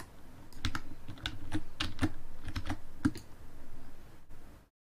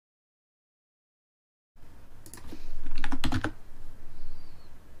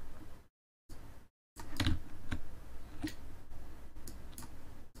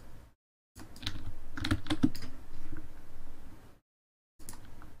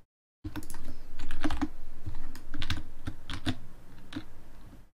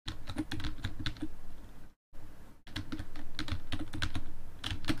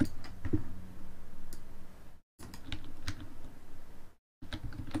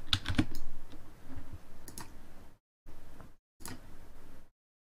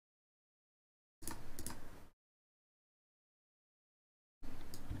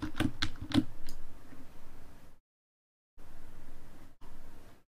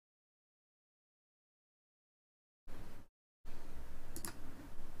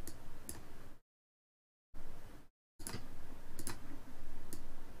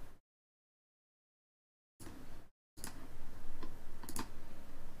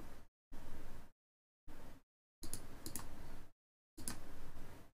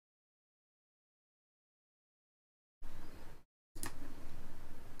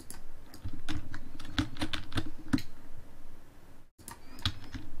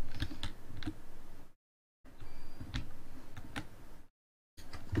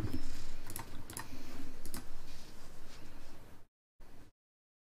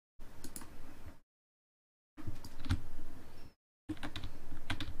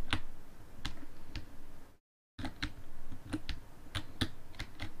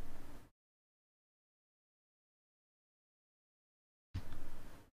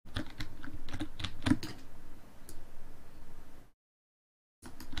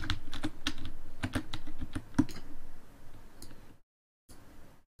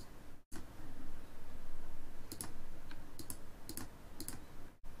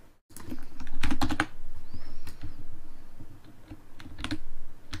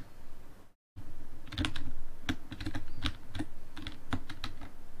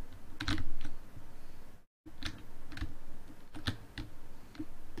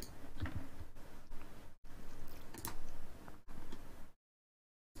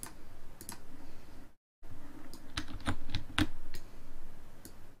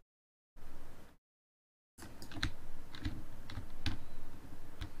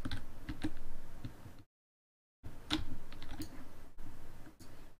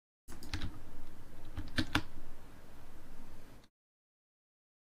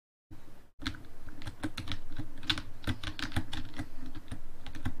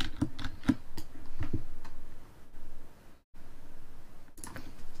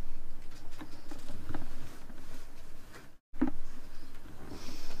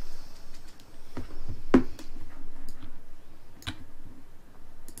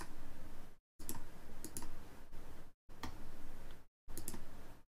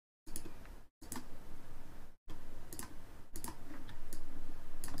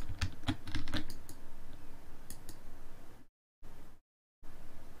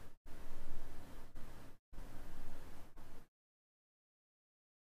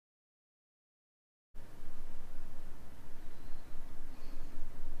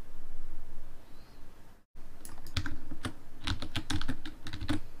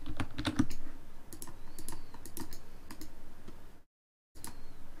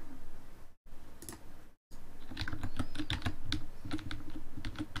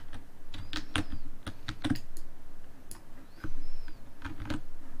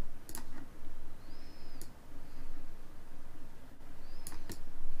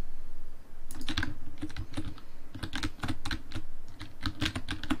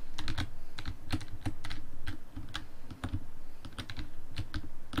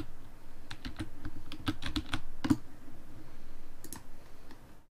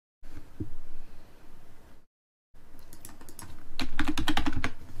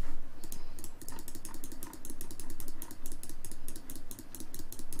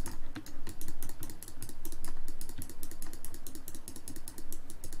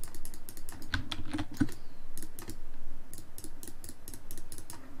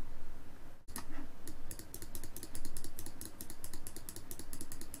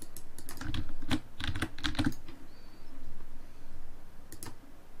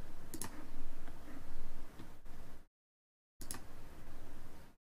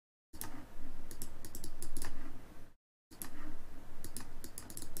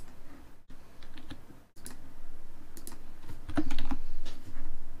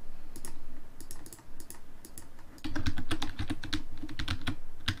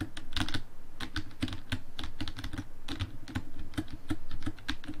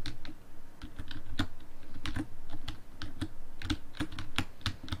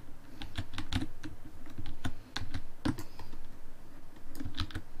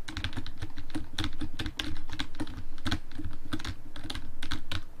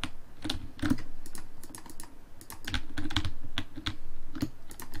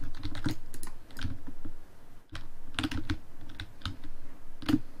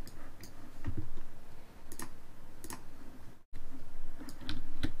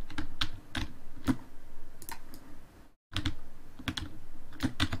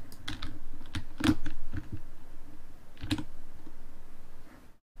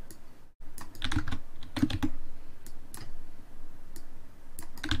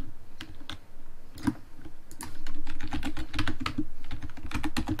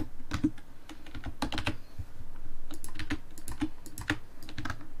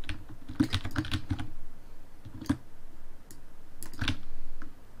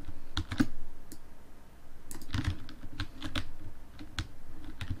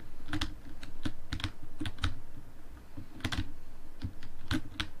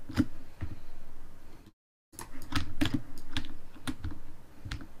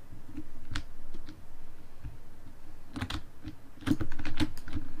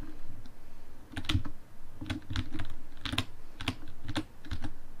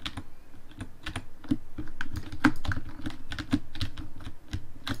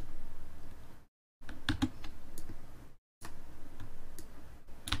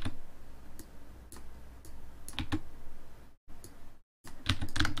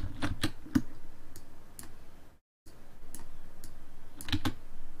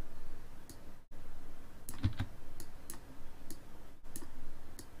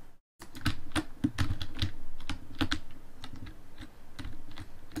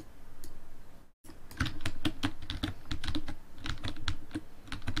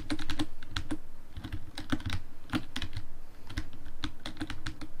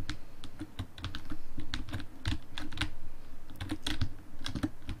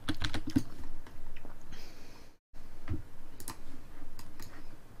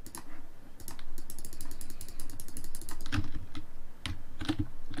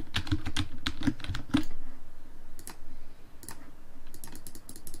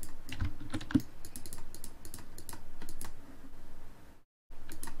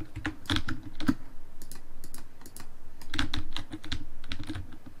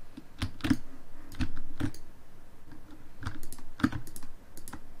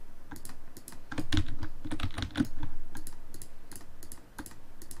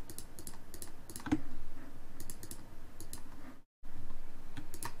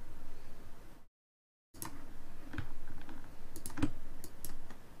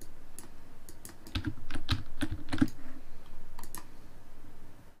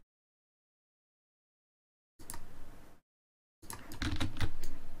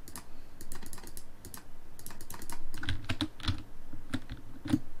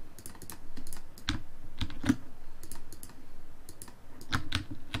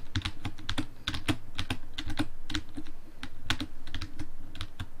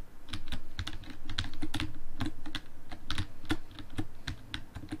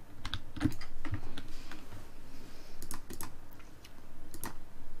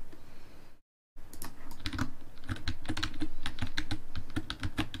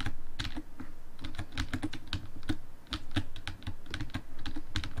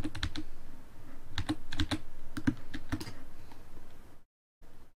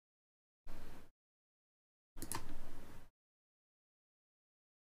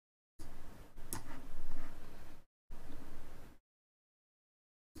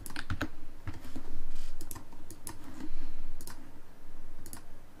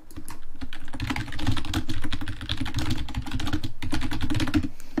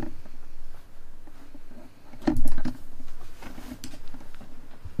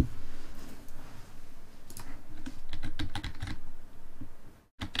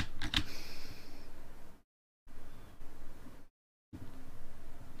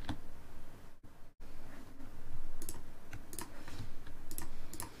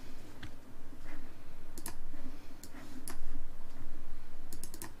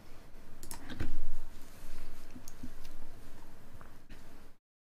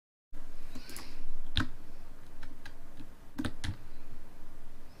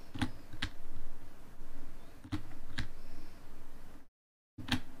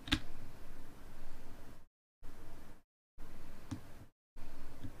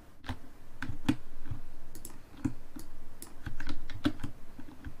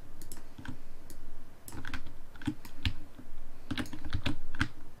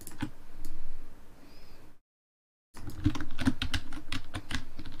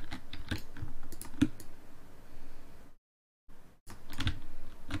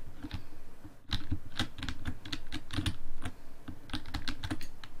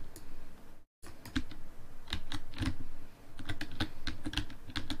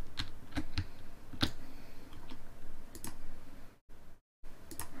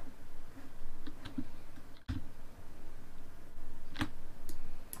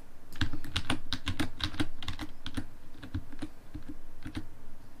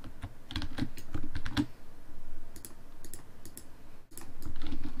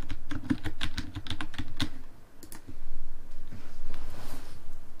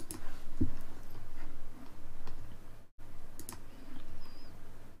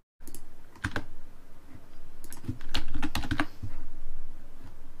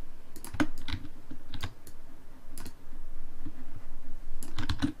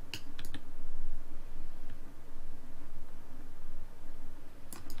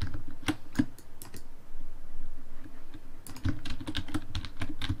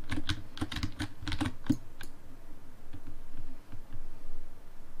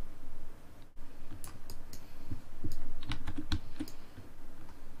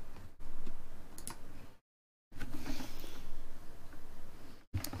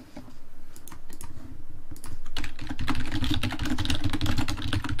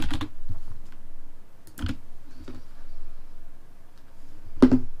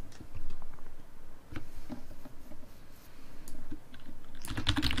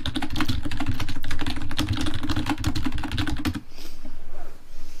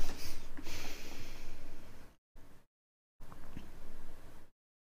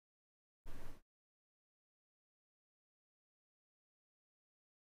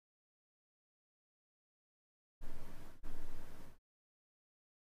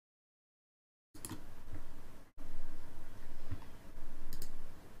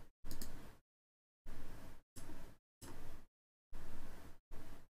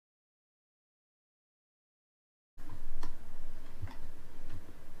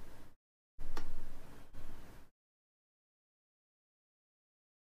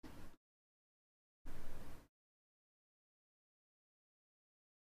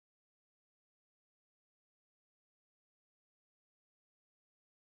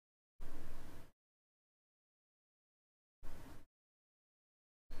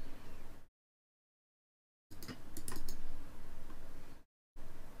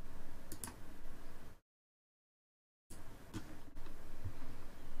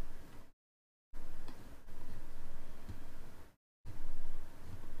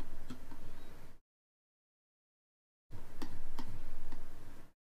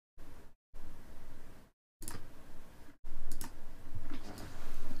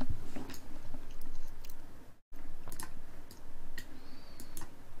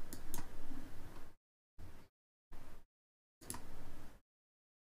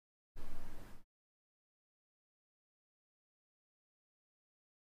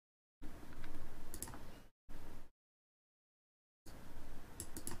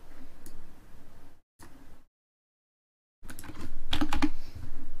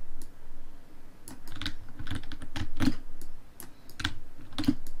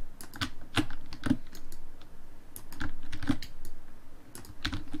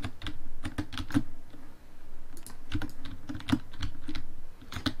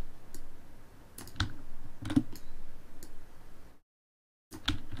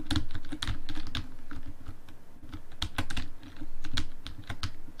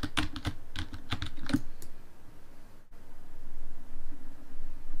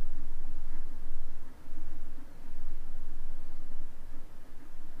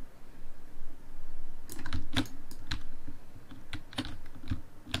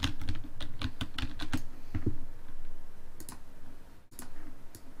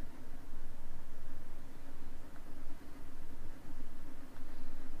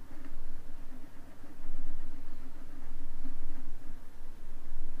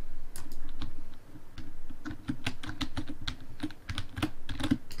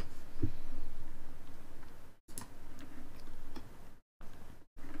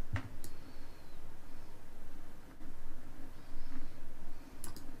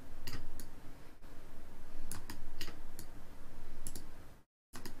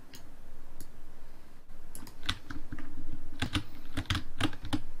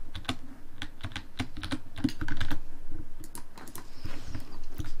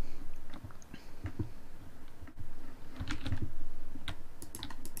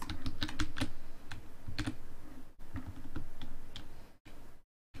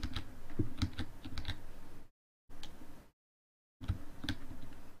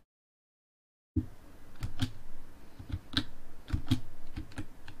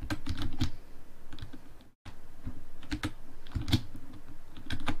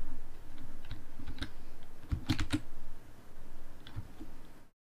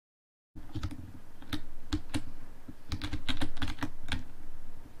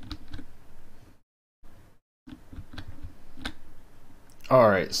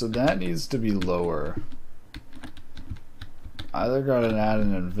 Alright, so that needs to be lower. Either gotta add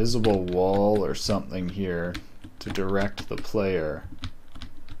an invisible wall or something here to direct the player.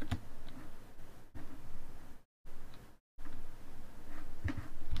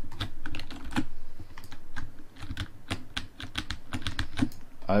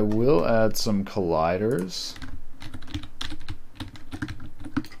 I will add some colliders.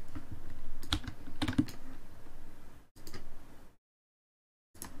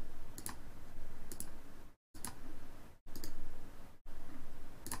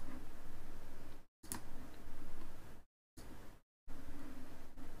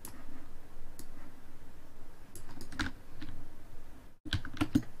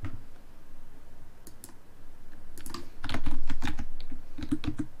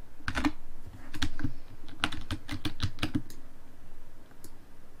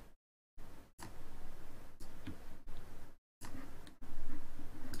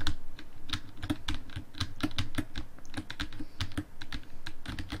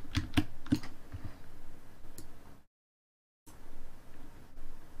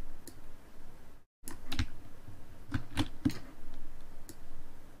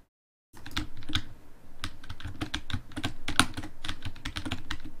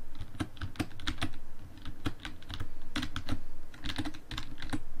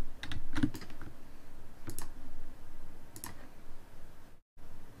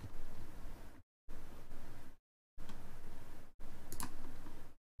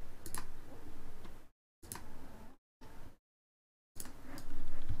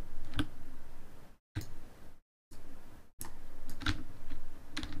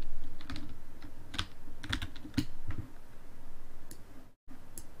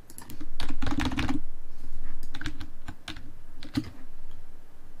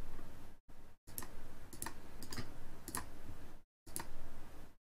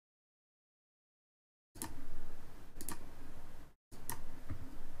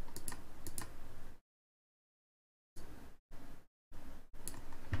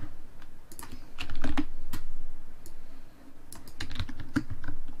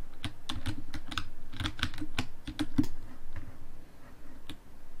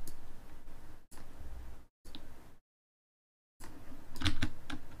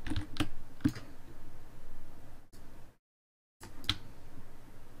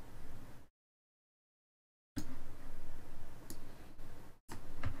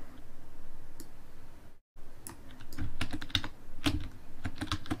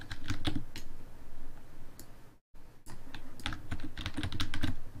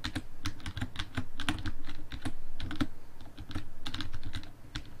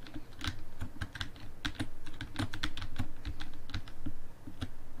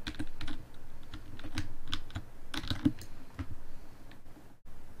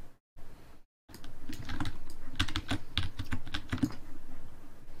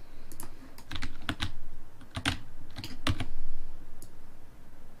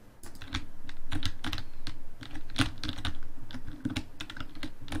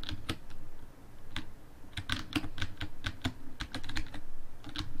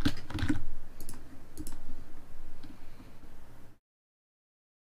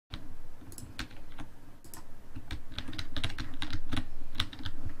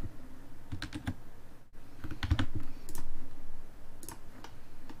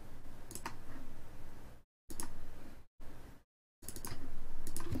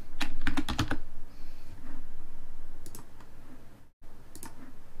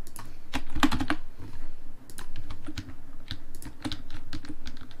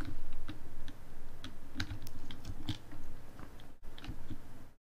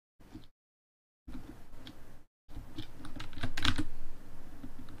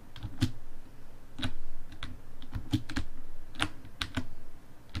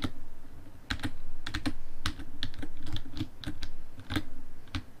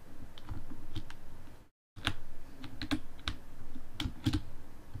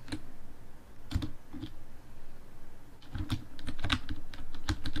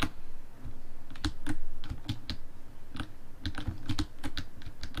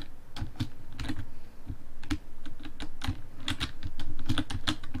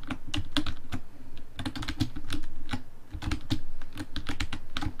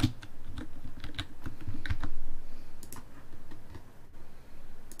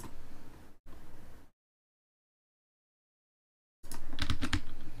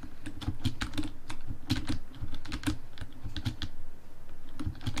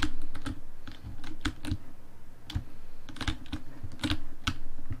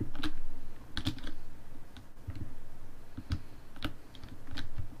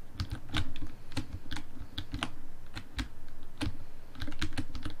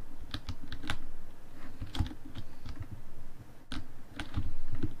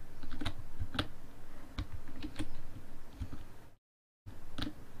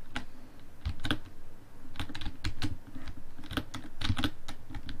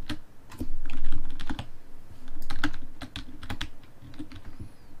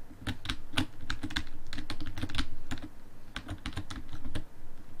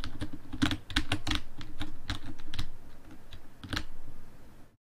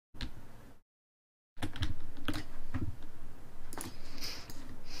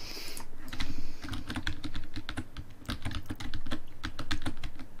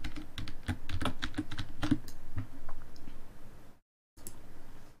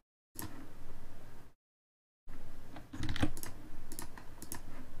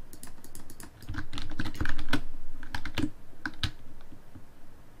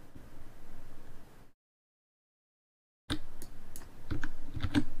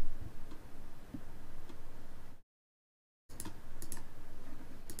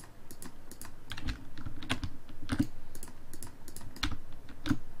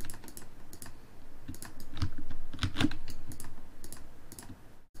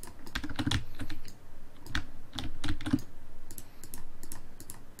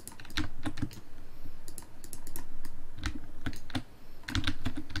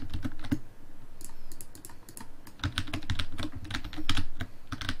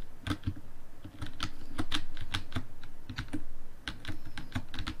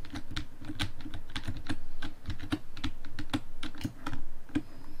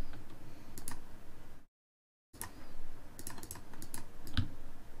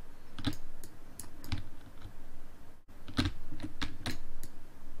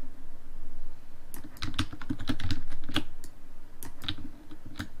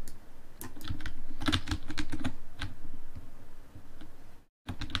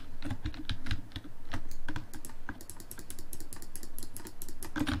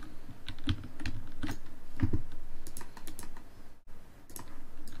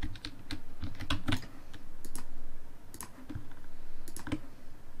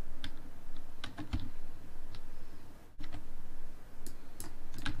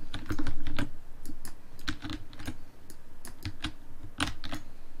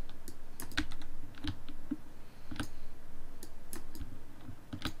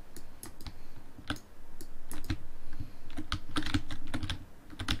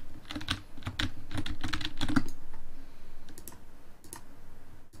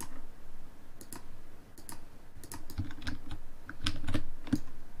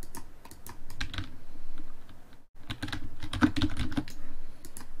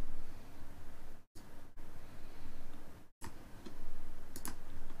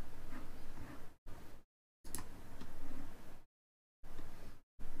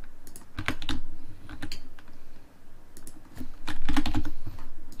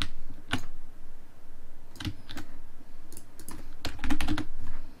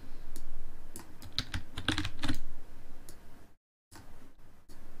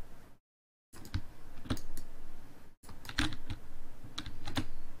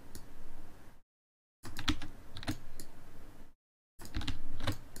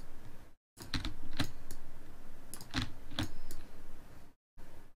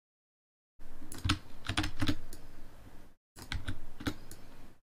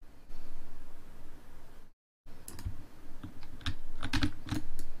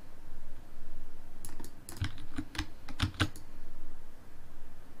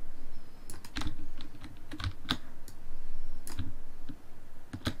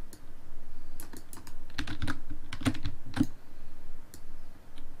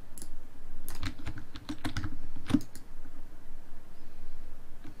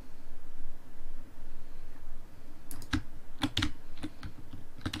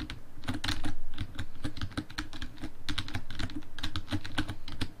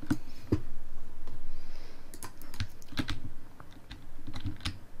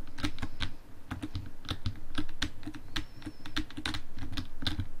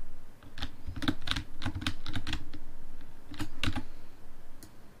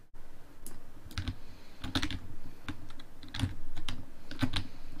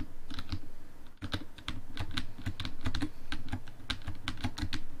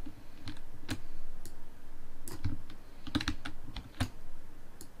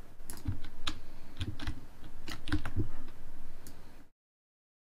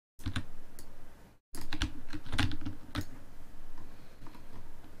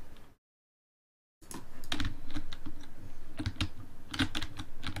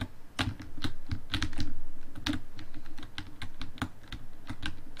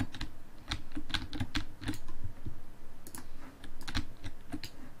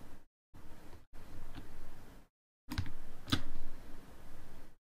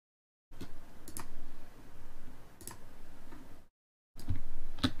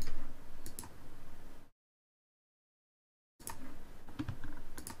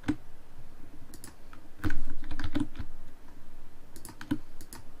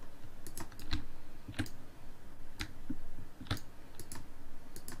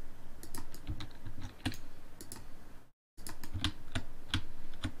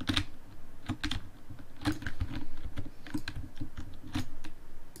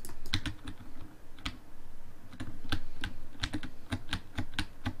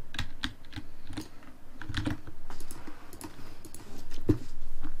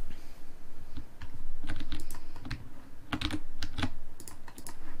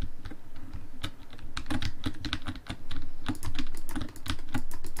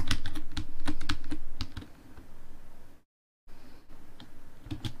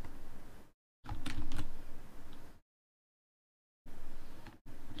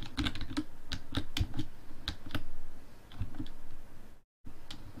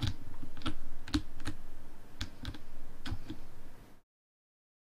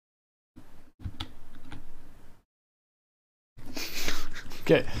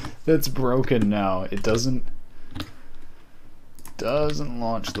 Okay, that's broken now. It doesn't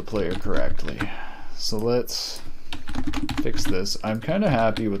launch the player correctly. So let's fix this. I'm kind of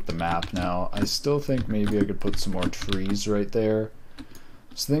happy with the map now. I still think maybe I could put some more trees right there. I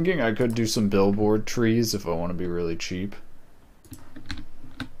was thinking I could do some billboard trees if I want to be really cheap.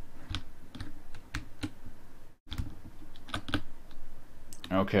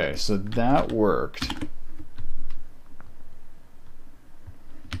 Okay, so that worked.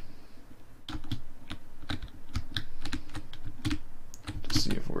 Let's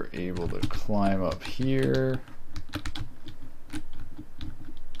see if we're able to climb up here.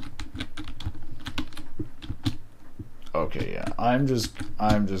 Okay, yeah, I'm just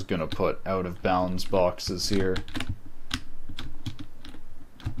gonna put out of bounds boxes here.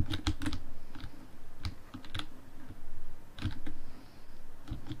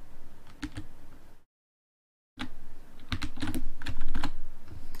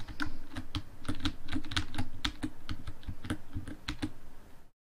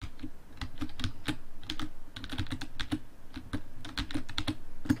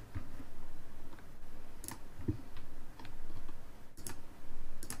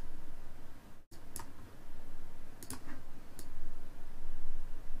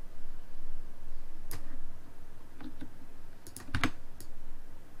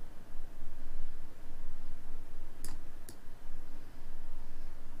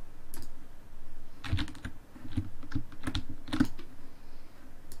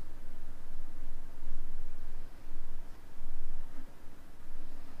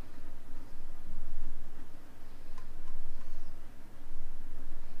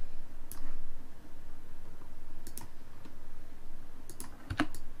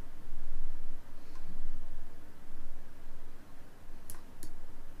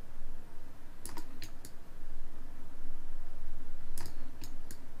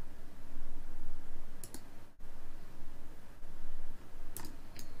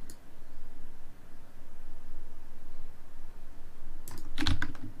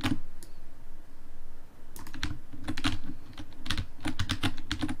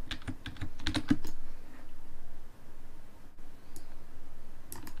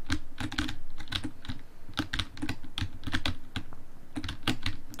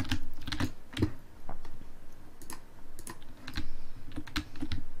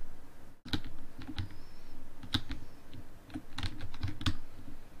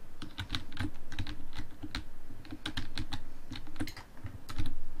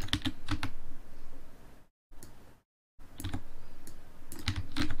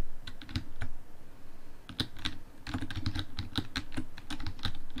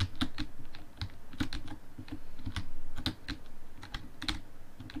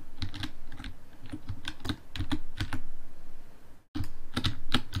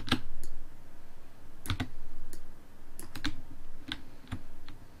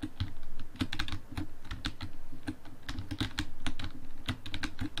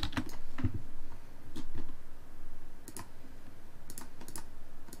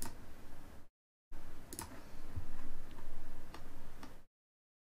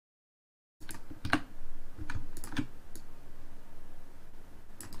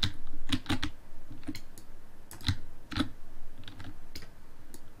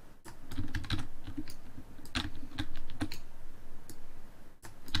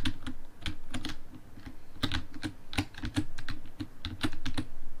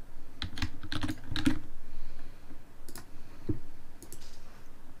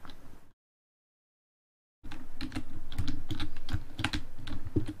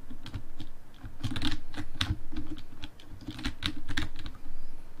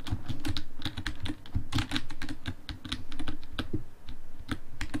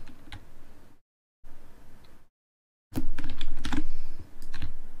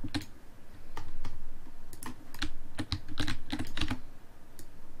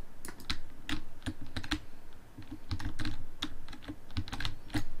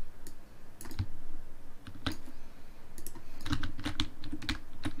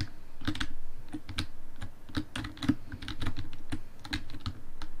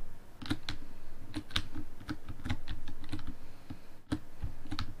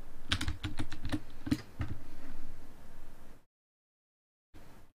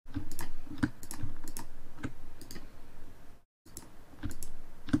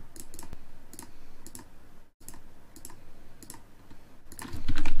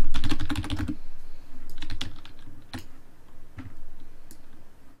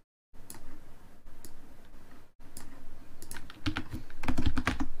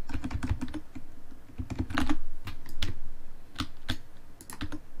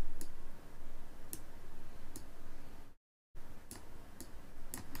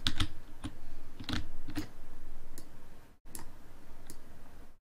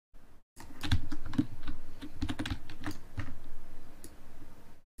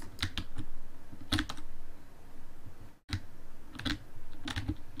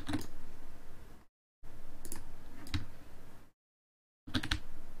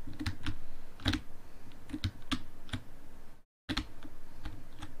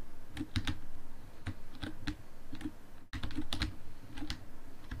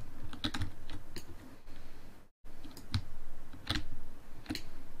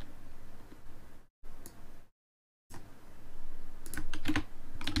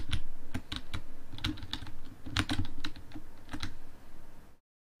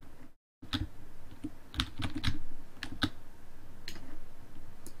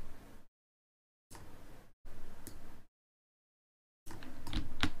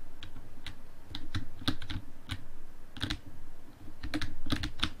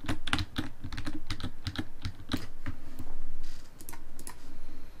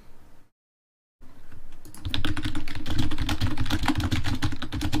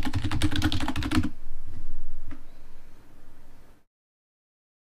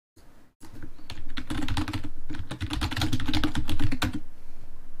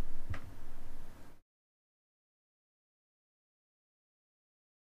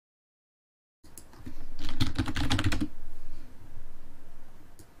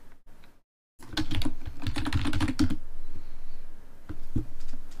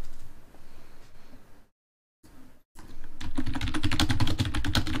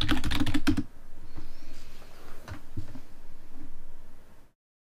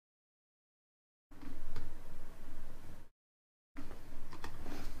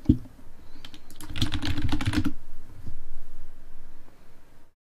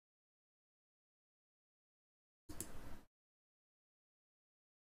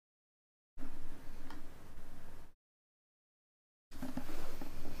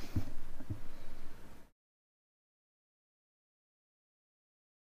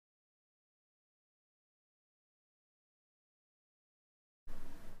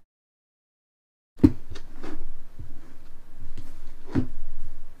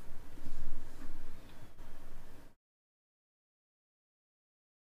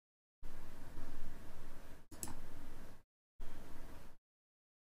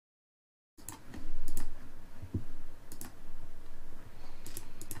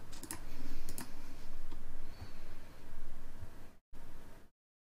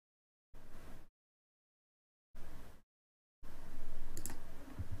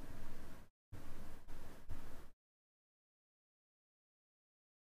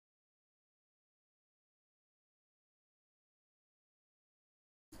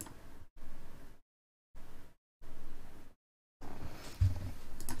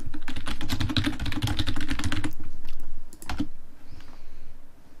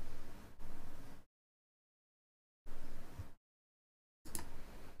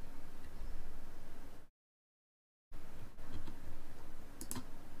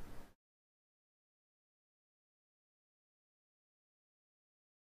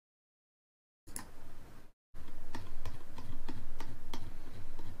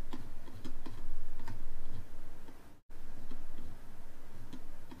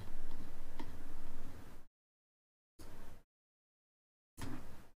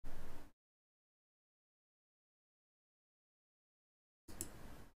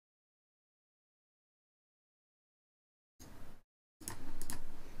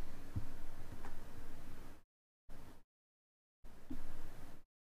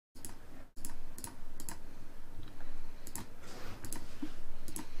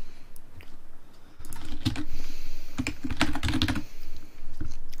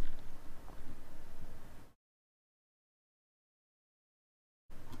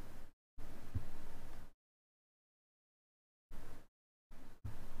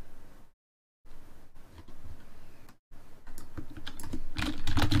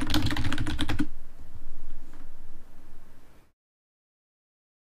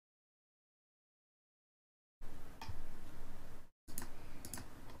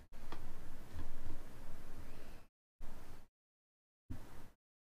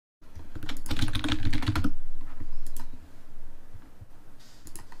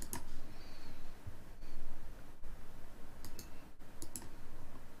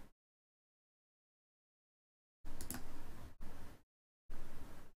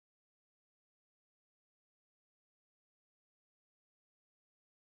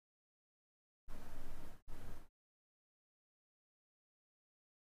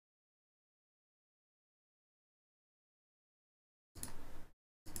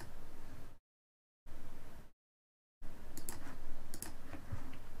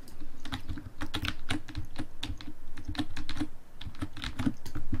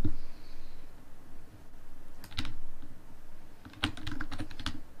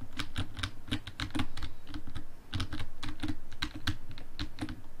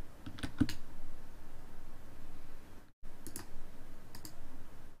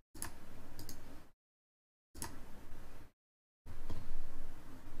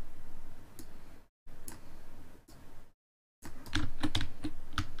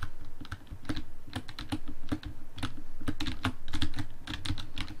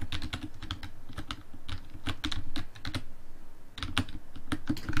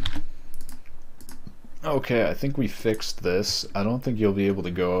 Okay, I think we fixed this. I don't think you'll be able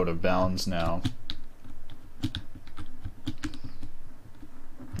to go out of bounds now.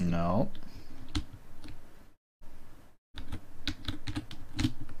 No.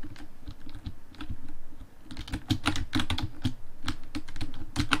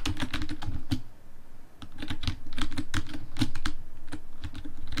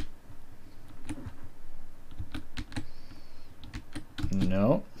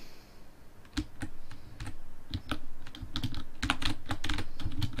 No.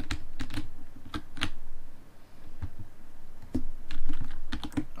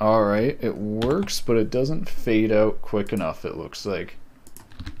 Alright, it works, but it doesn't fade out quick enough, it looks like.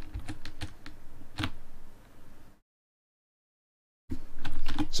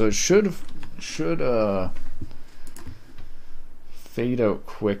 So it should fade out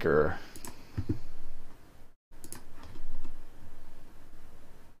quicker.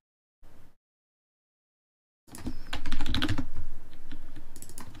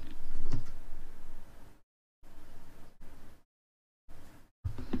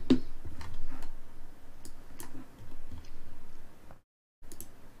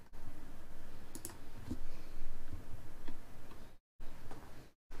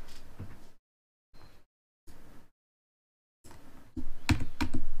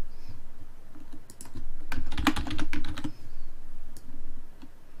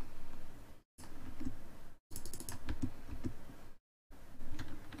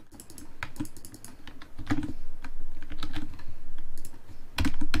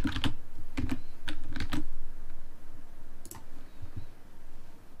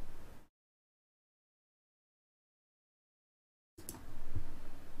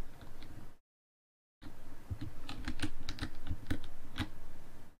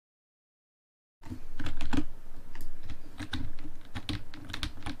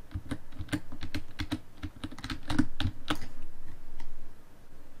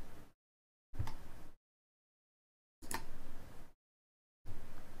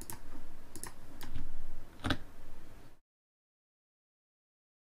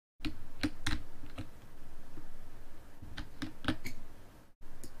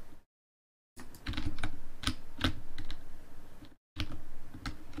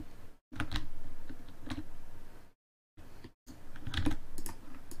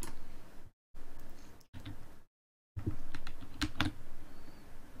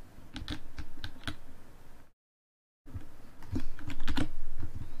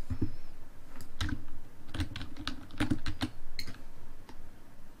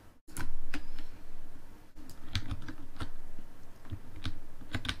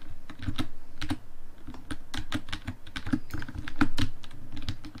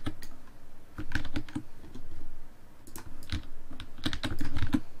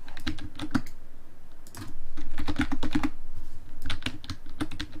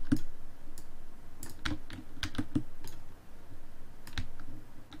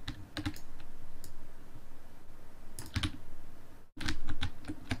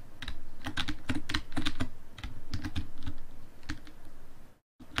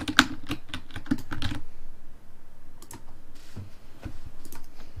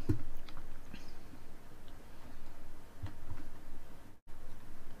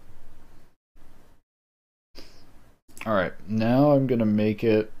 Alright, now I'm gonna make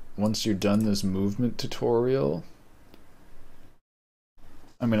it, once you're done this movement tutorial,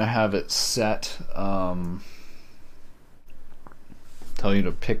 I'm gonna have it set, tell you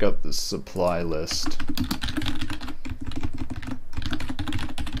to pick up the supply list.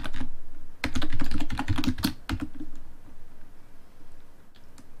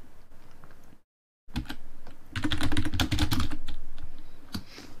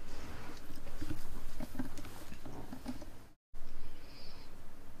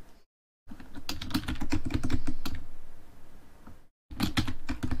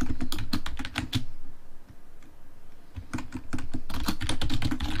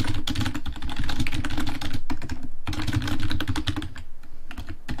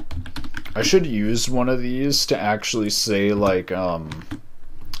 I should use one of these to actually say, like, I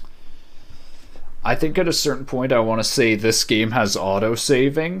think at a certain point I want to say this game has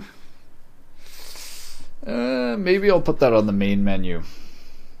auto-saving. Maybe I'll put that on the main menu.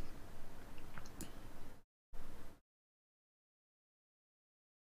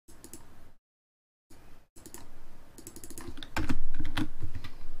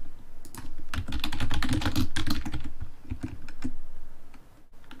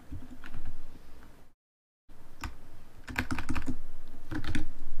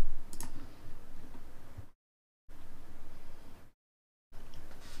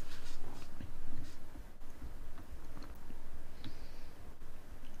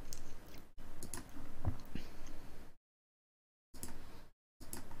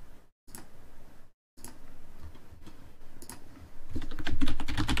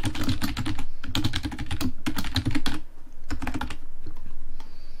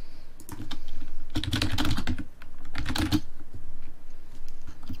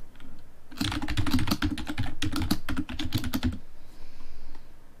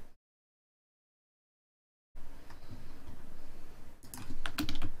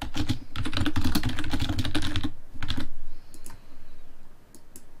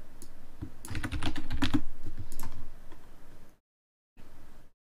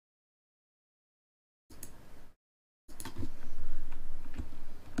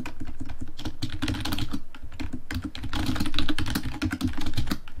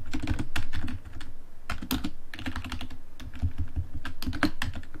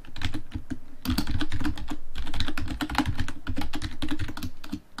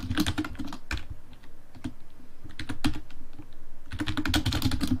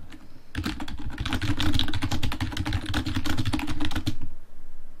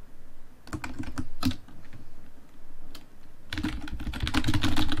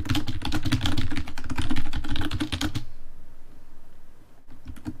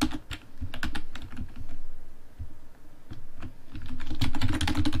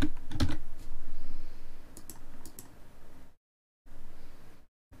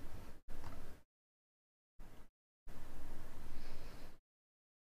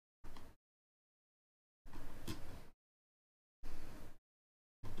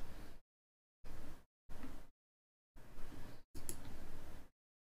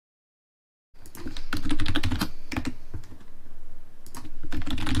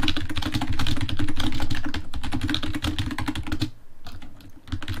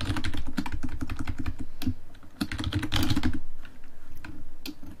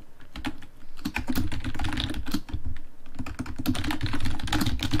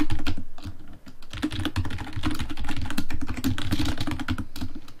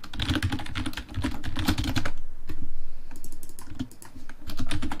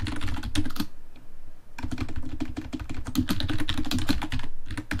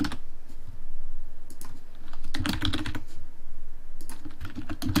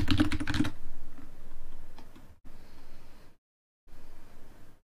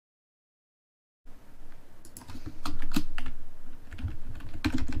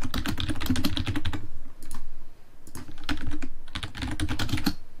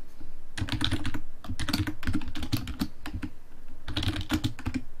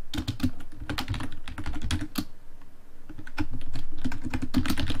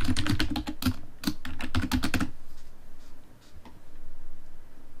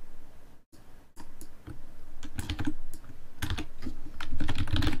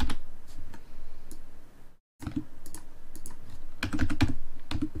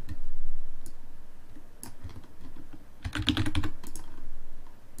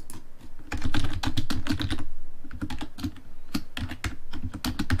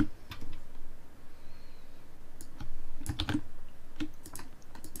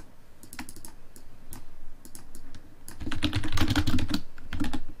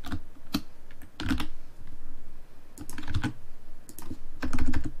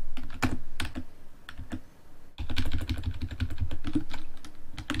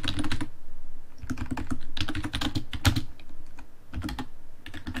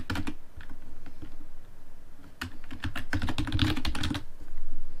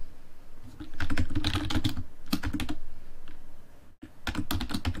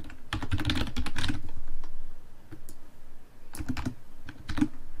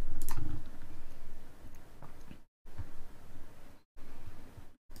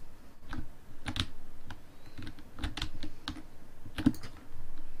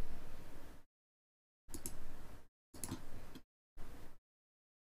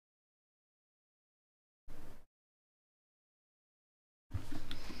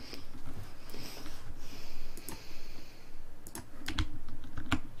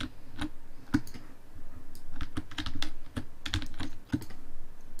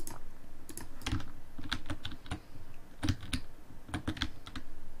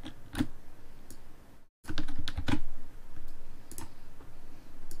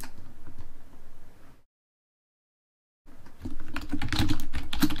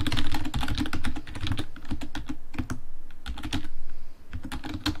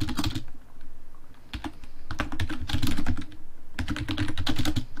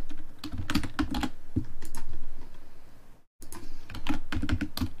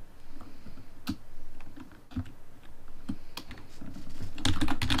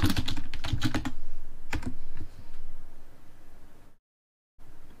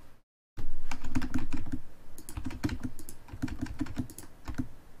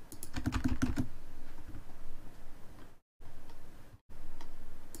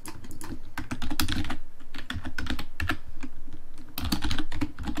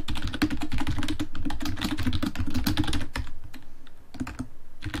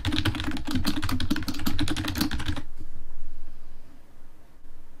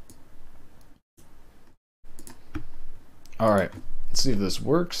 Alright, let's see if this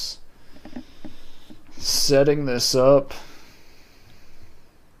works. Setting this up.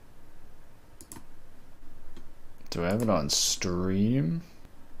 Do I have it on stream?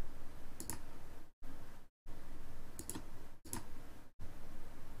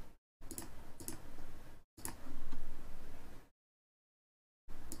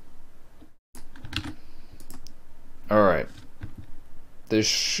 Alright. This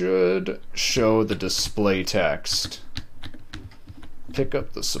should show the display text. Pick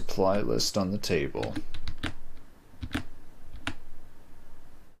up the supply list on the table.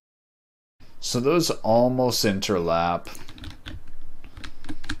 So those almost interlap.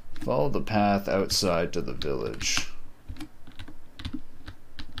 Follow the path outside to the village.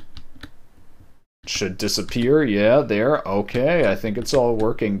 Should disappear, yeah, there. Okay, I think it's all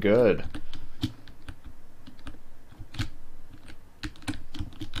working good.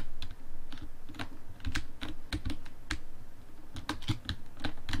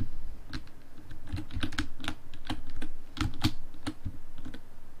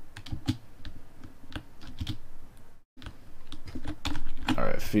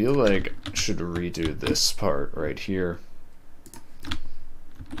 Alright, I feel like I should redo this part right here.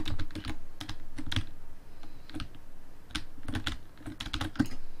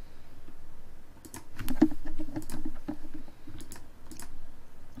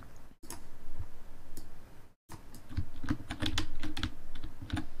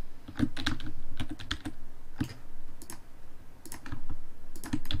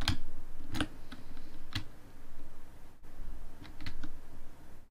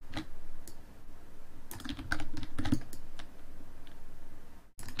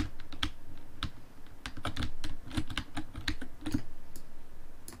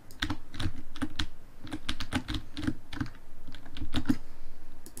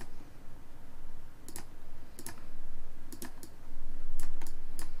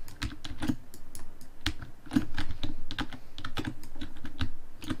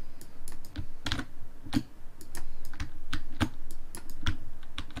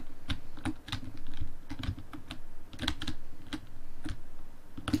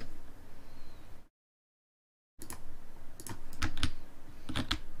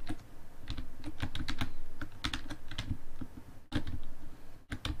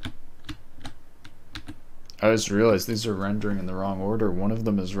 I just realized these are rendering in the wrong order. One of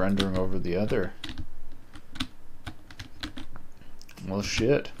them is rendering over the other. Well,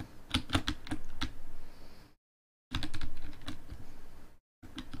 shit.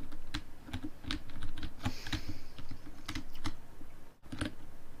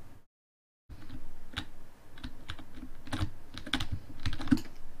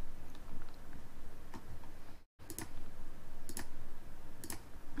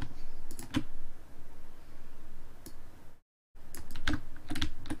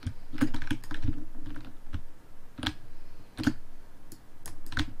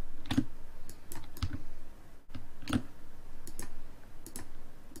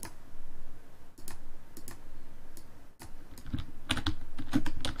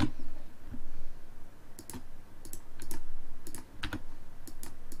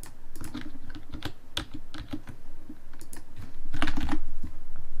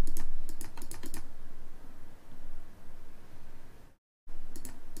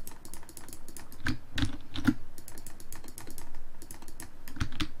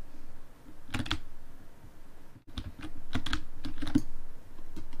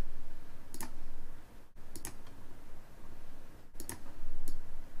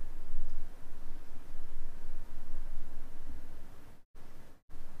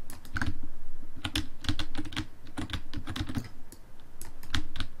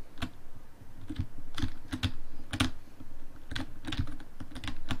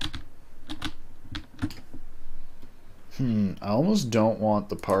 I almost don't want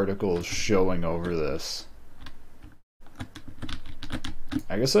the particles showing over this.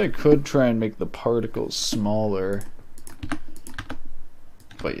 I guess I could try and make the particles smaller.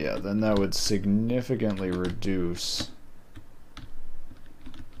 But yeah, then that would significantly reduce.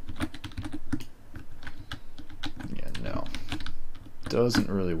 Yeah, no. Doesn't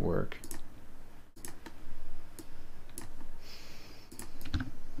really work.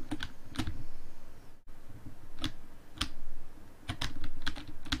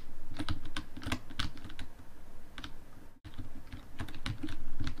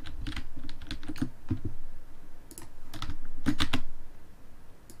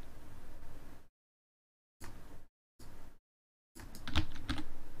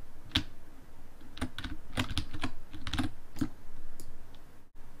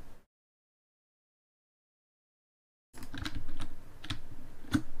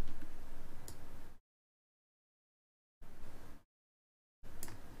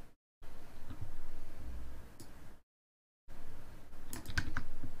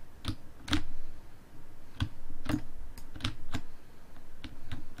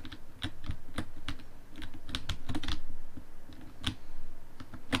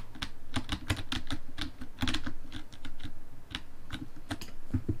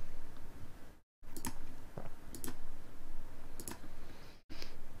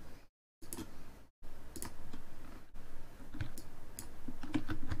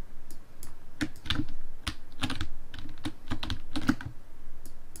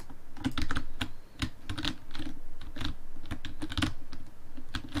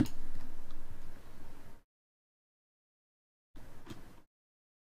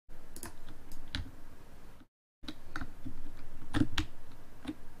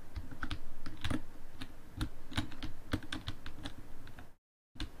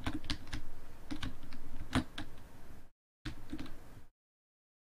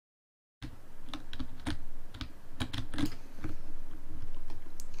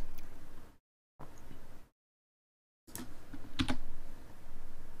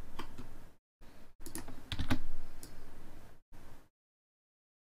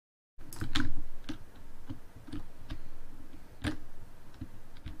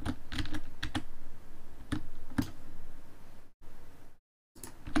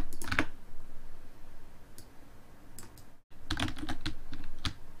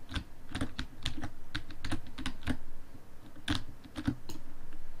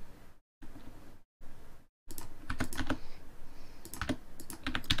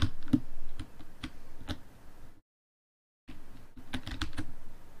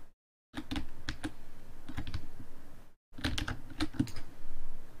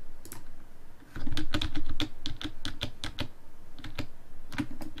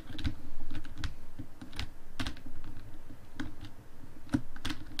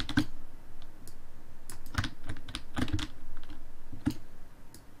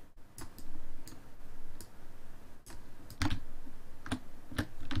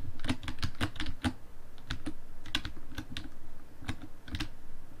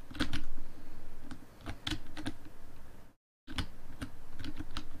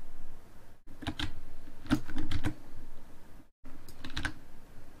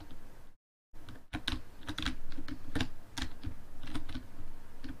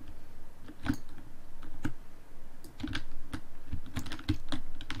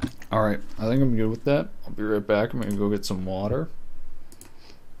 All right, I think I'm good with that. I'll be right back. I'm gonna go get some water.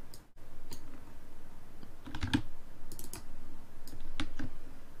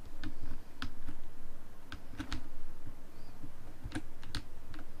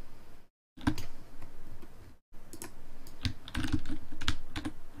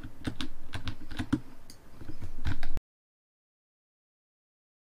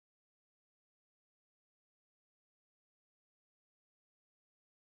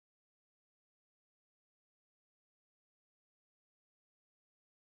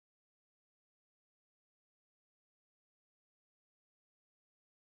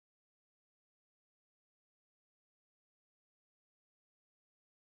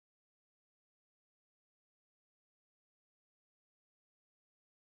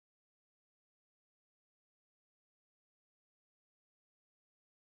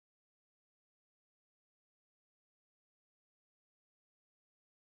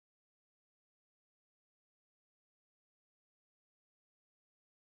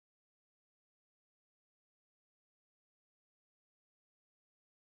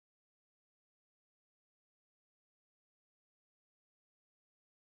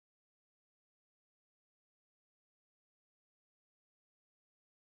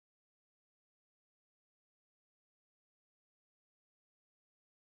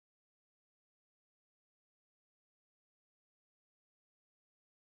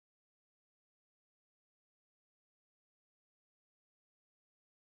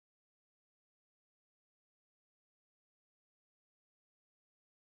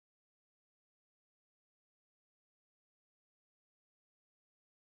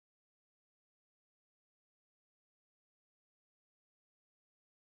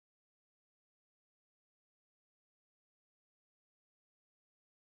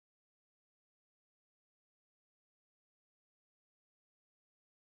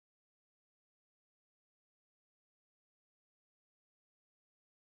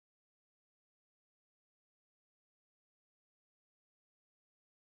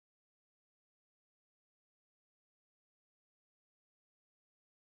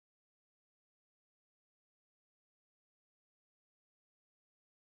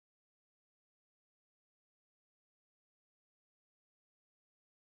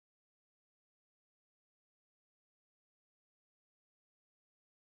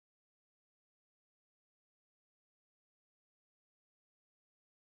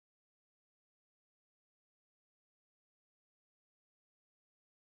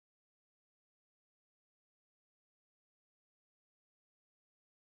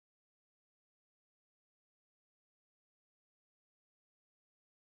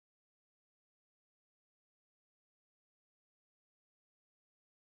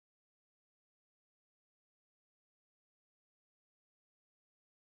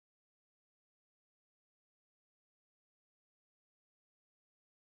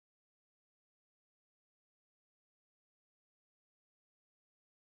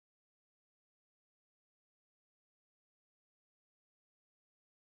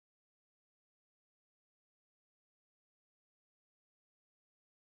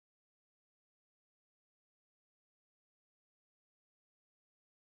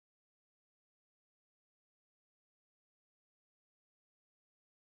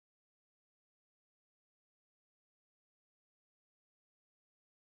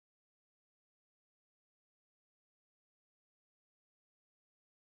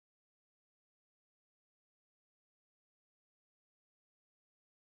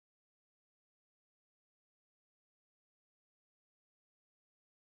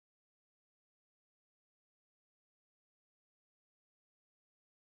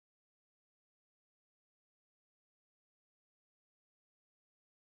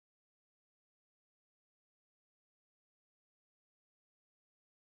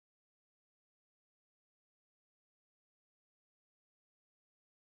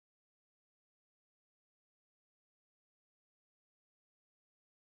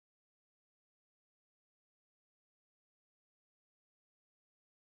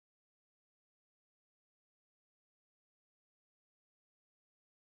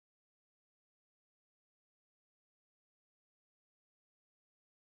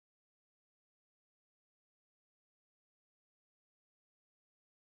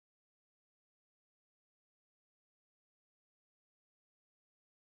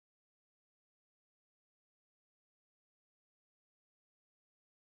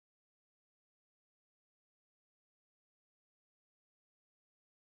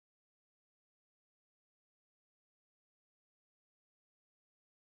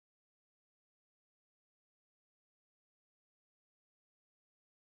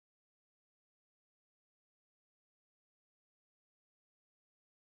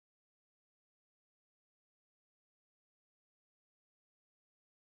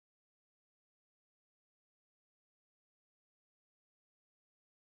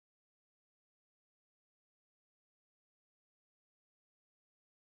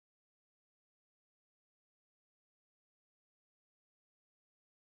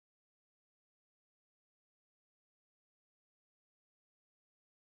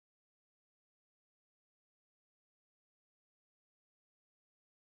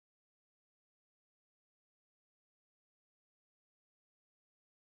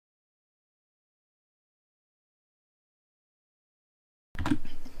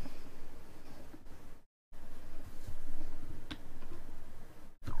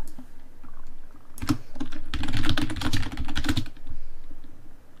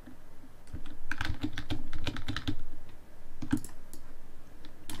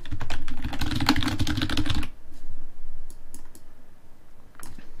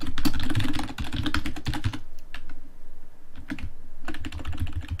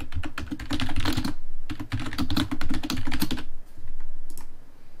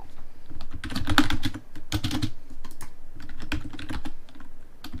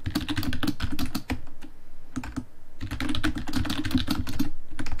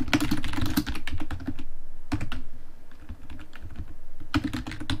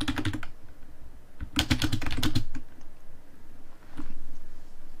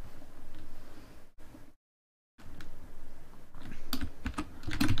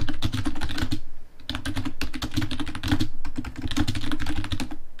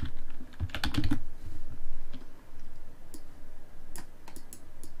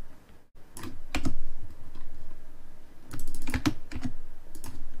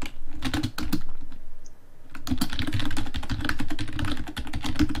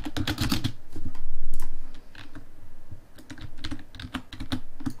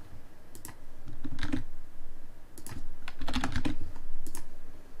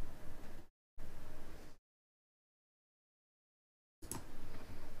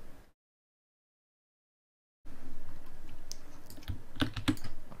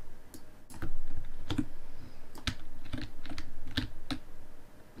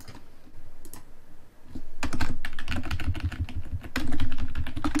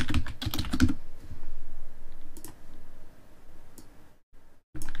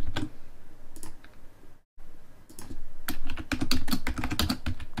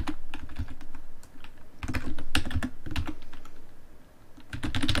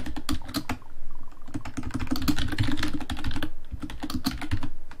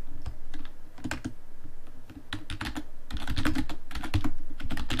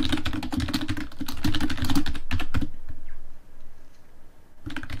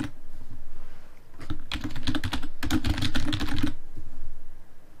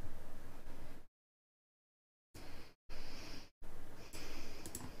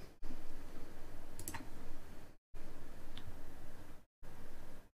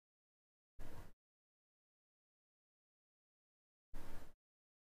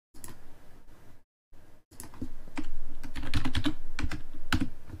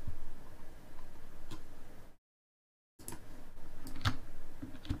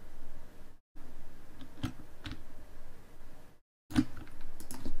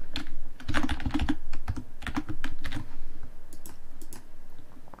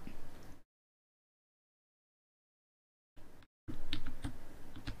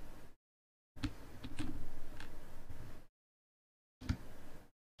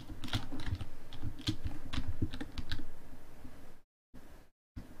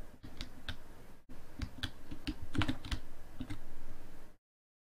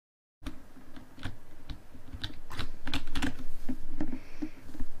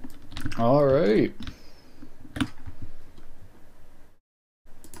 All right.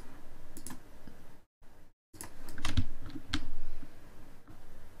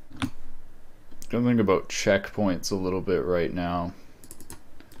 Gonna think about checkpoints a little bit right now.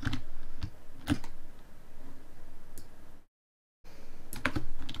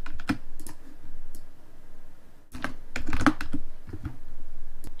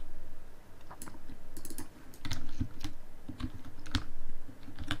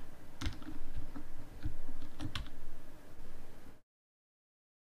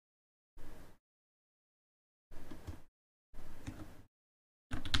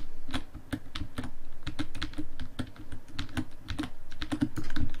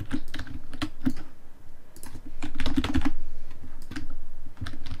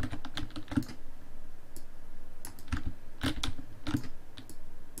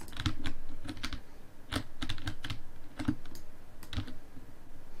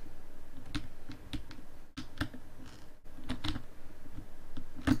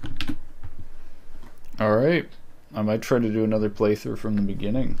 Alright, I might try to do another playthrough from the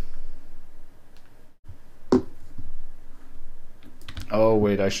beginning. Oh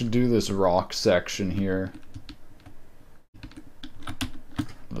wait, I should do this rock section here.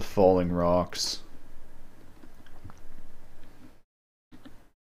 The falling rocks.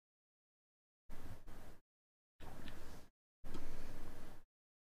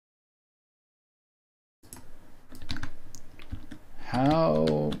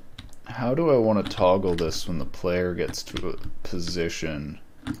 How do I want to toggle this when the player gets to a position?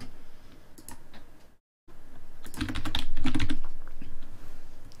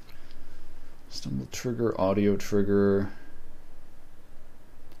 Stumble trigger, audio trigger.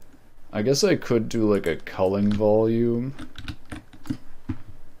 I guess I could do like a culling volume.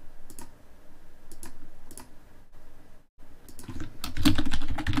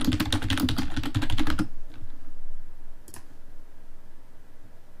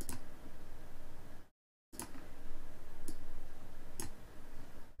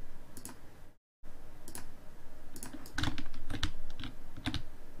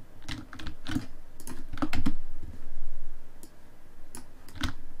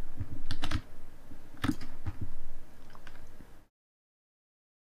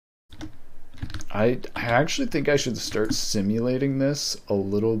 I actually think I should start simulating this a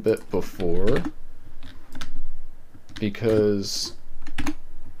little bit before, because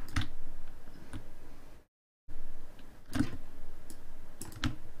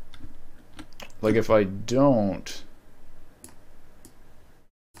like if I don't,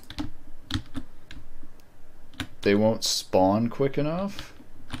 they won't spawn quick enough.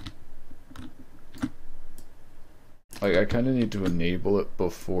 Like I kind of need to enable it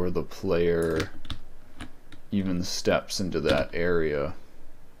before the player even steps into that area.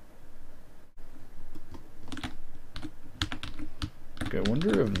 Okay, I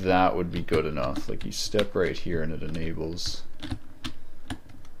wonder if that would be good enough. Like you step right here and it enables.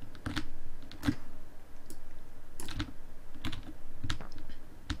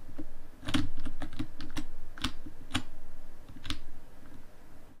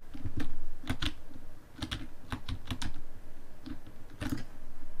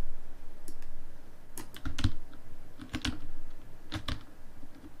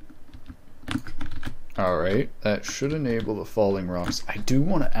 Alright, that should enable the falling rocks. I do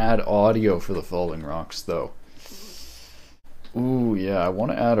want to add audio for the falling rocks though. Ooh, yeah, I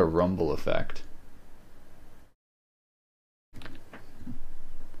want to add a rumble effect.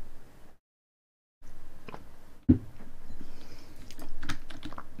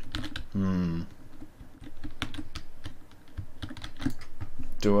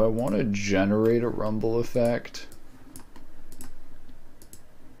 Do I want to generate a rumble effect?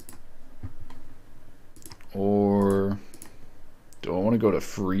 Or do I want to go to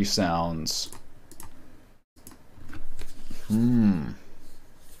free sounds? I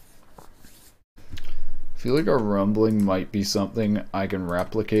feel like our rumbling might be something I can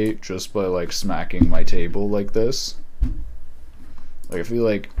replicate just by like smacking my table like this. Like I feel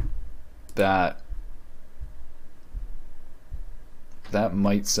like that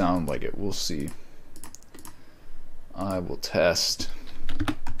might sound like it. We'll see. I will test.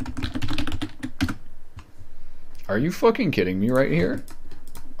 Are you fucking kidding me right here?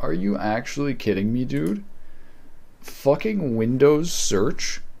 Are you actually kidding me, dude? Fucking Windows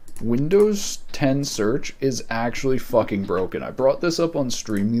search, Windows 10 search is actually fucking broken. I brought this up on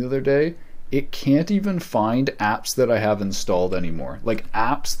stream the other day. It can't even find apps that I have installed anymore. Like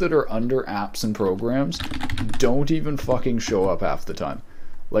apps that are under apps and programs don't even fucking show up half the time.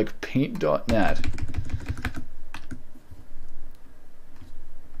 Like paint.net.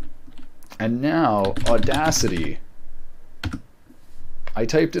 And now Audacity. I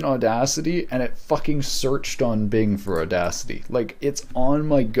typed in Audacity and it fucking searched on Bing for Audacity. Like, it's on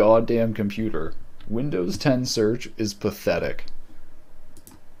my goddamn computer. Windows 10 search is pathetic.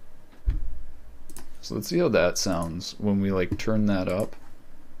 So let's see how that sounds when we like turn that up.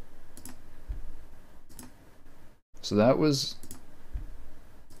 So that was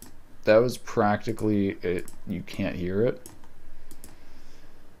practically it. You can't hear it.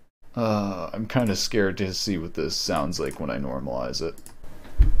 I'm kind of scared to see what this sounds like when I normalize it.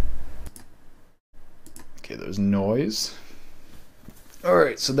 Okay, there's noise.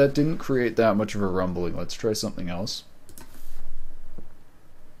 Alright, so that didn't create that much of a rumbling. Let's try something else.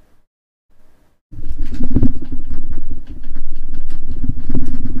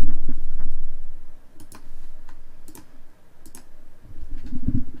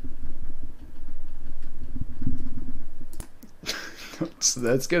 So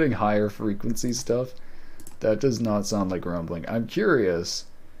that's getting higher frequency stuff. That does not sound like rumbling. I'm curious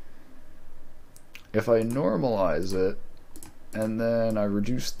if I normalize it and then I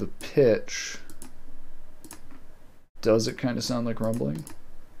reduce the pitch, does it kind of sound like rumbling?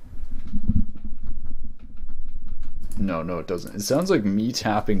 No, it doesn't. It sounds like me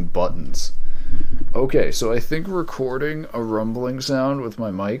tapping buttons. Okay, so I think recording a rumbling sound with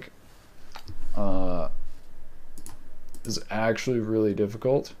my mic is actually really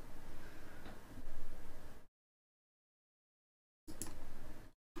difficult.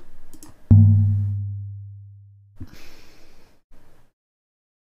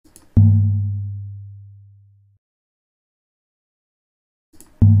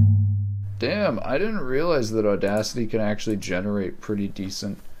 Damn, I didn't realize that Audacity can actually generate pretty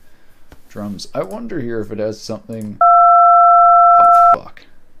decent drums. I wonder here if it has something... Oh, fuck.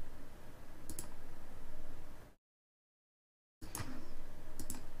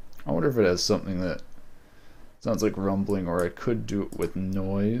 I wonder if it has something that sounds like rumbling, or I could do it with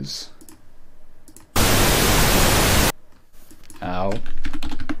noise. Ow.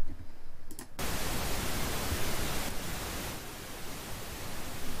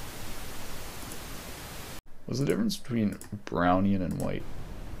 What's the difference between Brownian and white?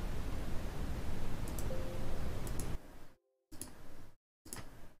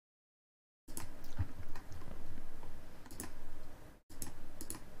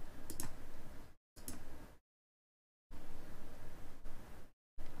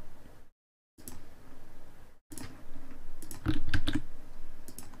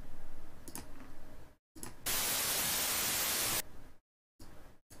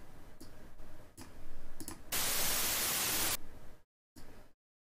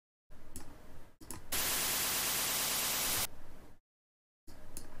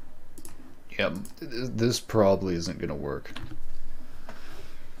 Yeah, this probably isn't gonna work.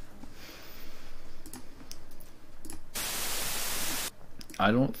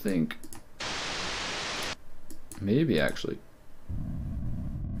 I don't think... Maybe, actually.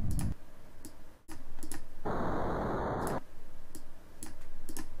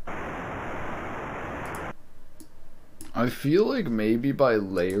 I feel like maybe by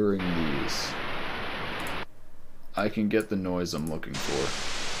layering these, I can get the noise I'm looking for.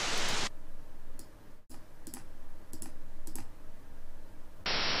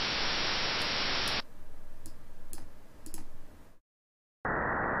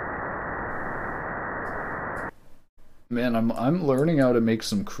 Man, I'm learning how to make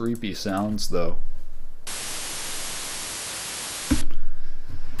some creepy sounds though.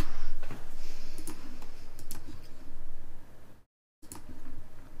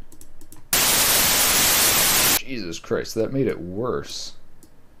 Jesus Christ, that made it worse.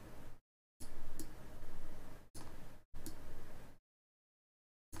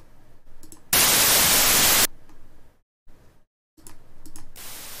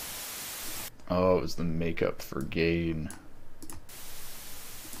 Oh, it was the makeup for gain.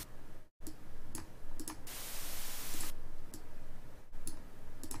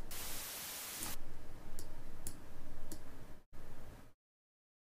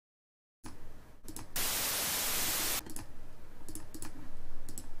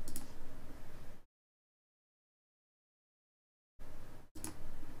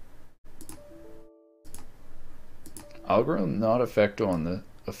 Algorithm not effective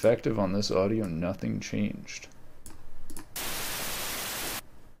on this audio, nothing changed.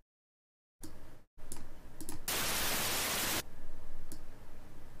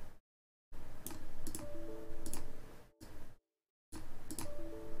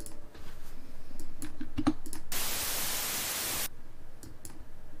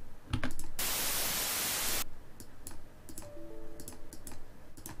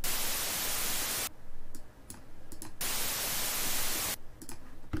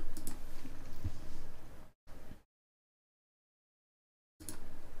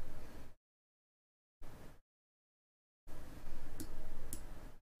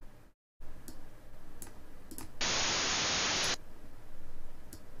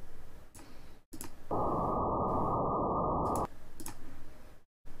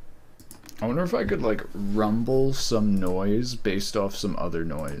 I wonder if I could like rumble some noise based off some other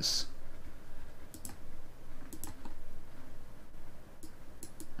noise.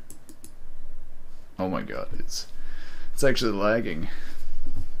 Oh my god, it's actually lagging.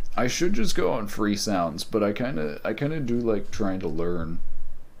 I should just go on free sounds, but I kind of do like trying to learn.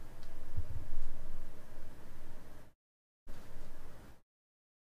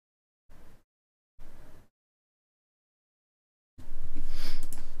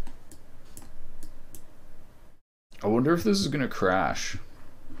 I wonder if this is gonna crash.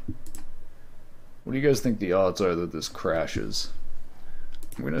 What do you guys think the odds are that this crashes?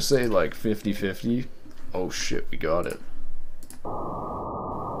 I'm gonna say like 50-50. Oh shit, we got it.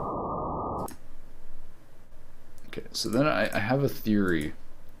 Okay, so then I have a theory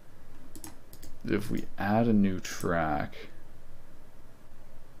that if we add a new track,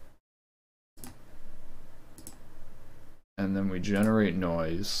 and then we generate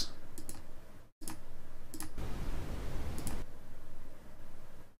noise,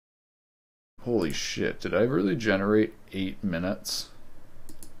 holy shit, did I really generate 8 minutes?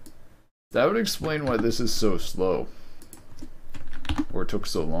 That would explain why this is so slow, or took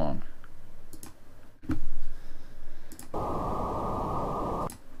so long.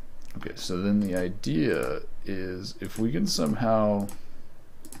 Okay, so then the idea is if we can somehow,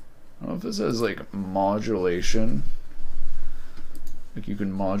 I don't know if this has like modulation, like you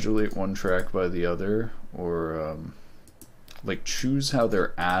can modulate one track by the other, or like choose how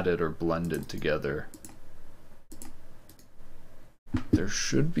they're added or blended together. There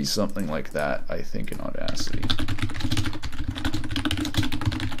should be something like that, I think, in Audacity.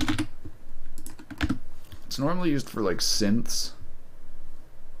 It's normally used for like synths.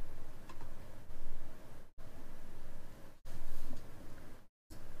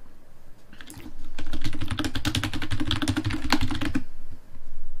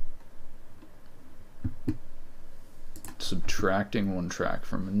 Subtracting one track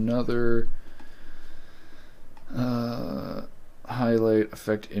from another. Highlight,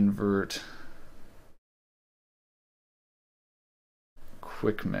 effect, invert,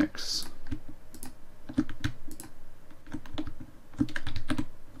 quick mix.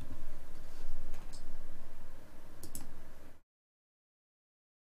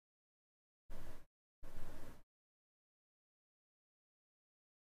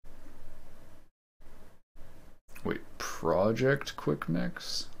 Wait, project quick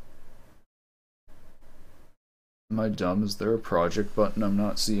mix? Am I dumb? Is there a project button I'm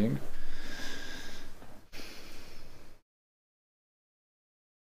not seeing?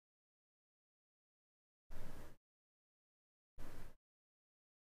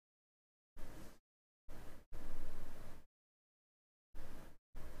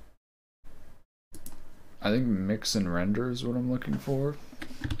 I think mix and render is what I'm looking for.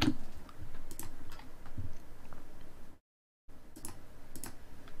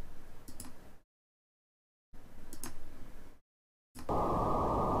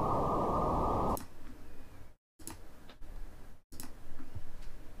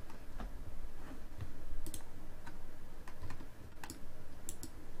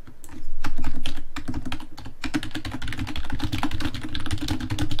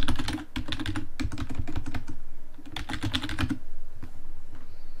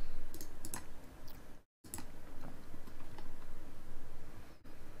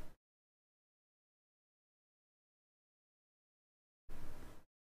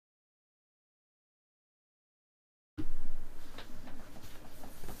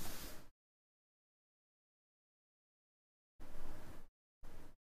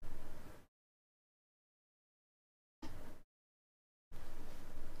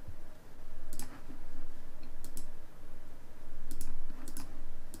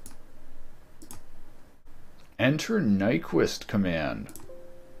 Enter Nyquist command.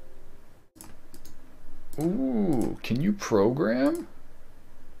 Ooh, can you program?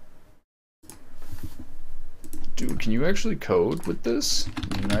 Dude, can you actually code with this?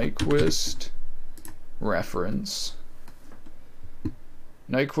 Nyquist reference.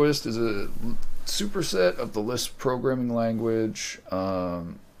 Nyquist is a superset of the Lisp programming language.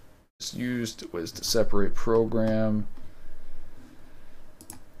 It's used was to separate program.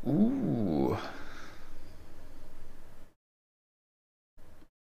 Ooh.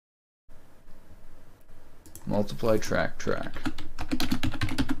 Multiply track.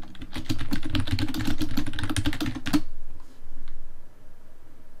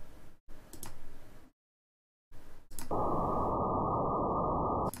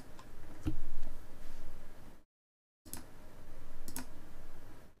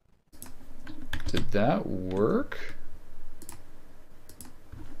 Did that work?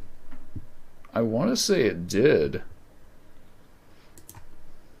 I want to say it did.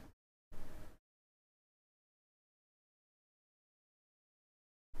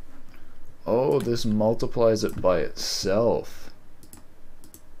 Oh, this multiplies it by itself.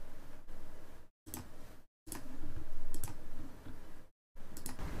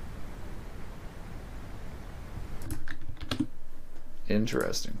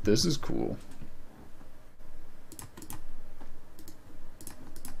 Interesting. This is cool.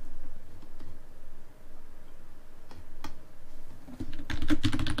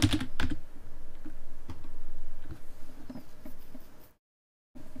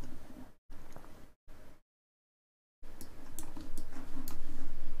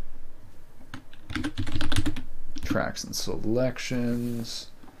 Tracks and selections.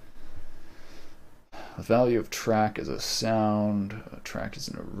 The value of track is a sound. A track is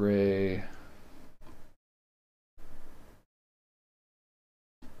an array.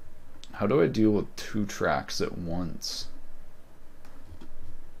 How do I deal with two tracks at once?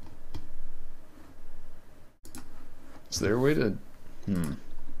 Is there a way to...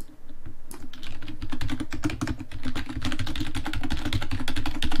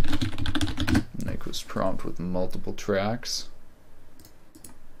 Nyquist prompt with multiple tracks.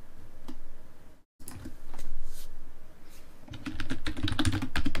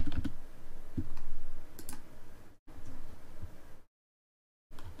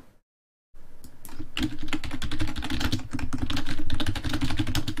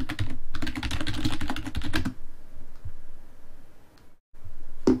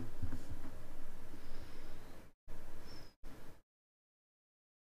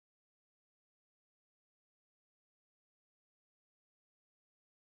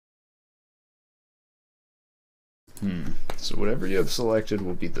 So whatever you have selected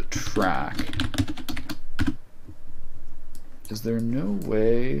will be the track. Is there no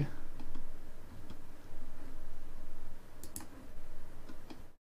way...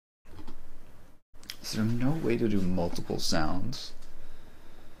 Is there no way to do multiple sounds?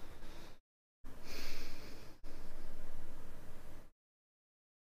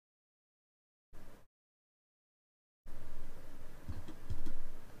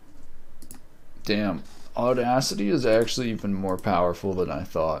 Damn. Audacity is actually even more powerful than I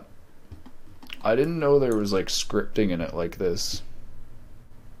thought. I didn't know there was like scripting in it like this.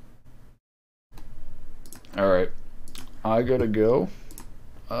 Alright, I gotta go.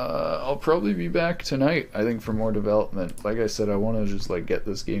 I'll probably be back tonight, I think, for more development. Like I said, I want to just like get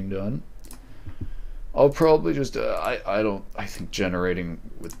this game done. I'll probably just I think generating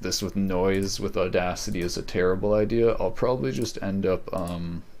with noise with Audacity is a terrible idea. I'll probably just end up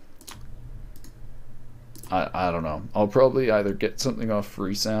I don't know. I'll probably either get something off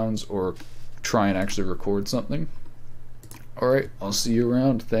Free Sounds or try and actually record something. Alright, I'll see you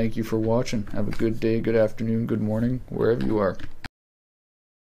around. Thank you for watching. Have a good day, good afternoon, good morning, wherever you are.